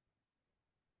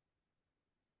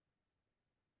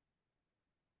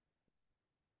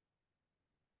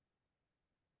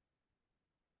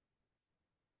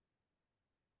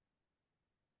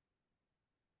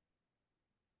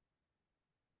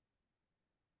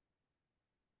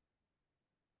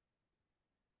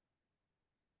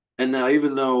 And now,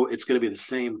 even though it's going to be the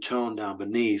same tone down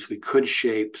beneath, we could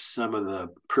shape some of the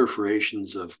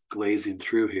perforations of glazing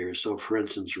through here. So for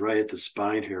instance, right at the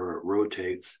spine here where it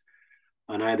rotates,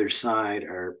 on either side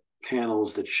are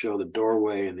panels that show the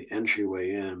doorway and the entryway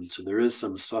in. So there is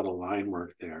some subtle line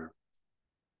work there,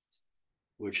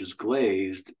 which is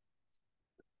glazed.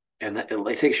 And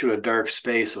it takes you to a dark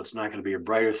space, so it's not going to be a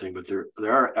brighter thing, but there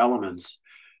are elements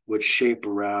which shape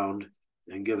around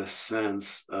and give a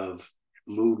sense of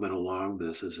movement along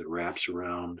this as it wraps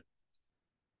around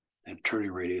and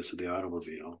turning radius of the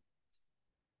automobile.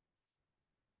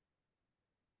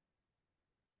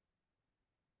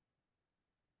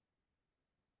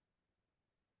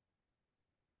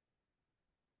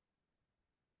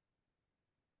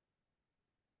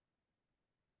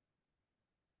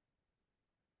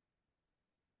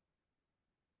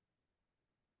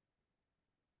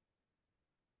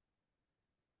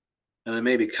 And then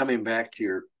maybe coming back to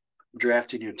your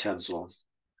drafting utensil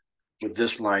with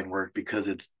this line work, because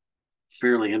it's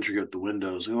fairly intricate with the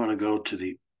windows, we want to go to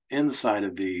the inside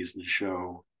of these and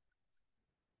show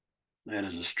that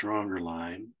is a stronger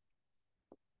line.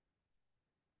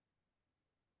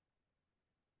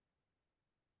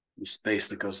 the space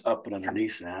that goes up and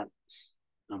underneath that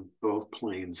on both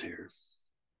planes here.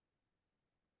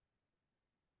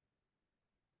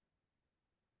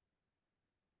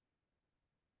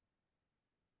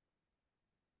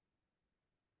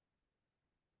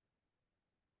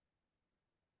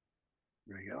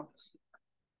 There we go.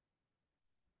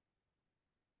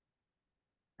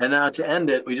 And now to end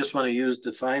it, we just want to use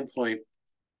the fine point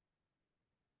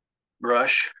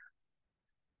brush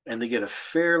and to get a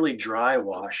fairly dry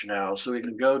wash now. So we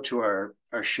can go to our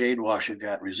shade wash. We've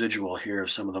got residual here of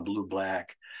some of the blue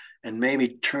black and maybe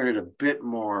turn it a bit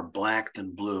more black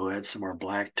than blue, add some more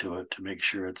black to it to make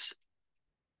sure it's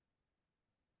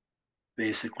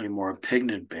basically more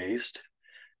pigment based.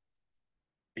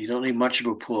 You don't need much of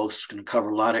a pool. It's going to cover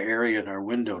a lot of area in our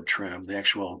window trim, the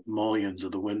actual mullions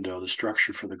of the window, the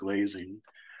structure for the glazing.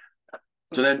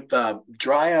 So then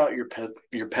dry out your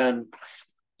your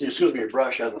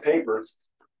brush on the paper.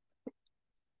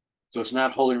 So it's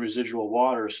not holding residual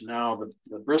water. So now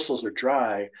the bristles are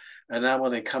dry. And now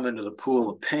when they come into the pool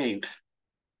of paint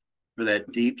for that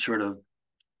deep sort of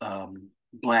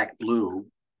black blue,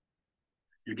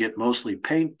 you get mostly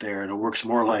paint there and it works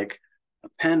more like a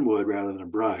pen would rather than a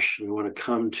brush. We want to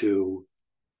come to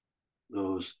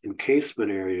those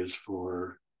encasement areas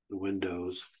for the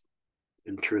windows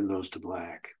and turn those to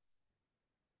black.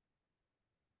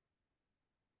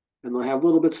 And they'll have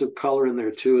little bits of color in there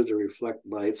too as they reflect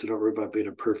light, so don't worry about being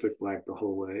a perfect black the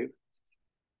whole way.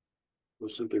 We'll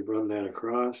simply run that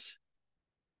across.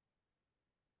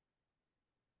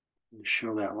 And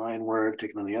show that line work,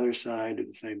 take it on the other side, do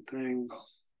the same thing.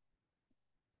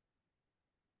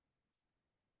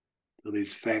 So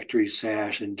these factory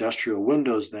sash industrial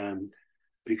windows then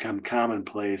become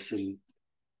commonplace in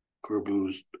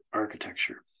Corbu's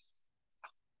architecture.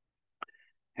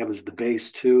 Happens at the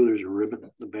base too. There's a ribbon,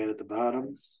 the band at the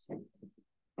bottom.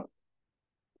 And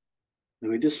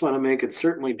we just want to make it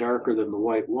certainly darker than the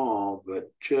white wall,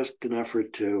 but just an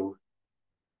effort to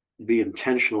be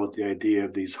intentional with the idea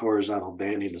of these horizontal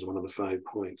banding as one of the 5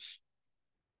 points.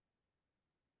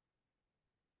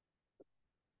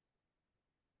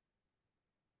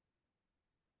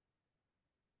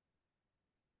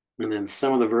 And then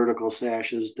some of the vertical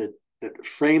sashes that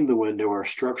frame the window are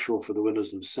structural for the windows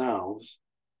themselves,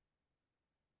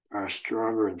 are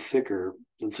stronger and thicker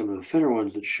than some of the thinner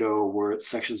ones that show where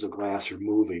sections of glass are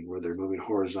moving, where they're moving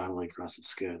horizontally across the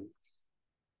skin.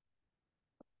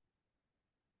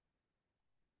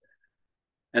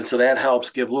 And so that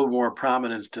helps give a little more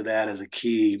prominence to that as a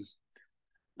key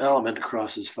element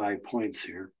across his 5 points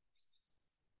here.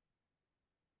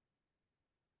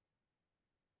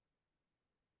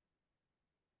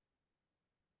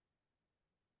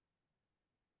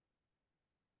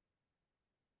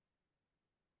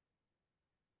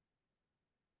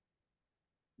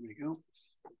 There we go.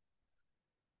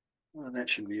 Well, that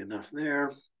should be enough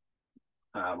there.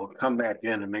 We'll come back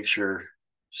in and make sure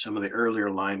some of the earlier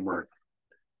line work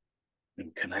been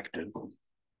connected.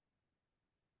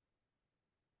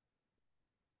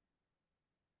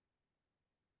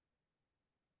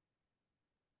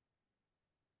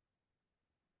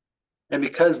 And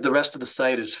because the rest of the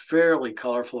site is fairly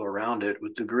colorful around it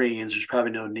with the greens, there's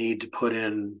probably no need to put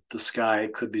in the sky.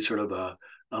 It could be sort of a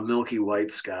milky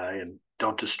white sky and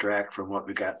don't distract from what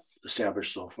we got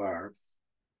established so far.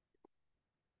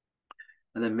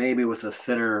 And then maybe with a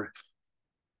thinner,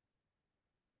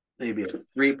 maybe a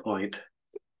 3 point,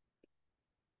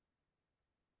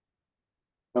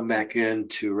 come back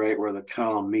into right where the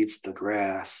column meets the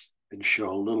grass and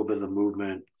show a little bit of the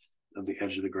movement of the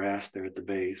edge of the grass there at the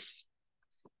base.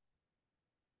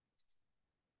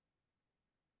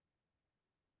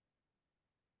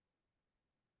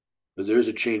 But there is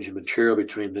a change in material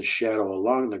between the shadow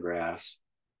along the grass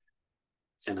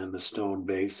and then the stone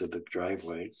base of the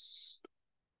driveway.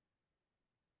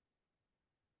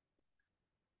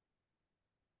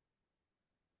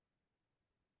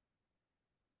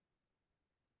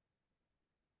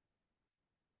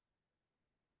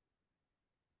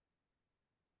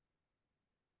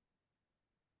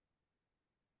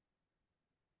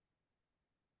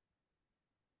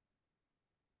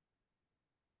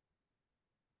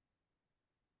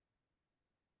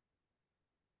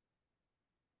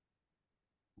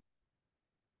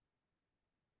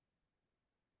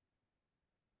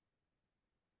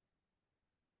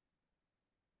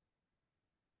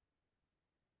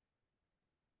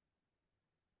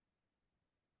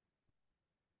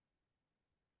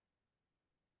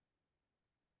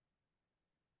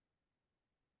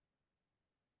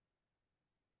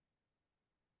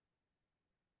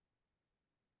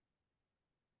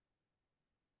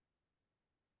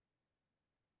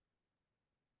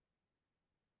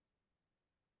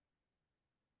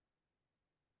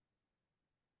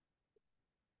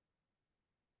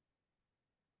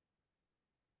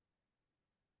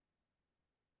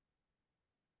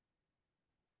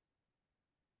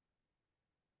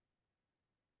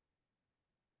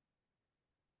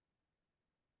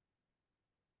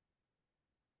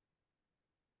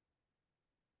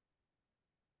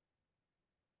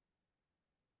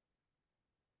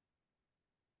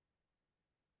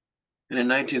 And in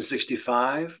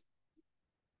 1965,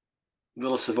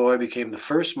 Villa Savoye became the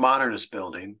first modernist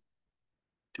building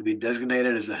to be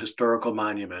designated as a historical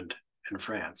monument in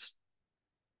France.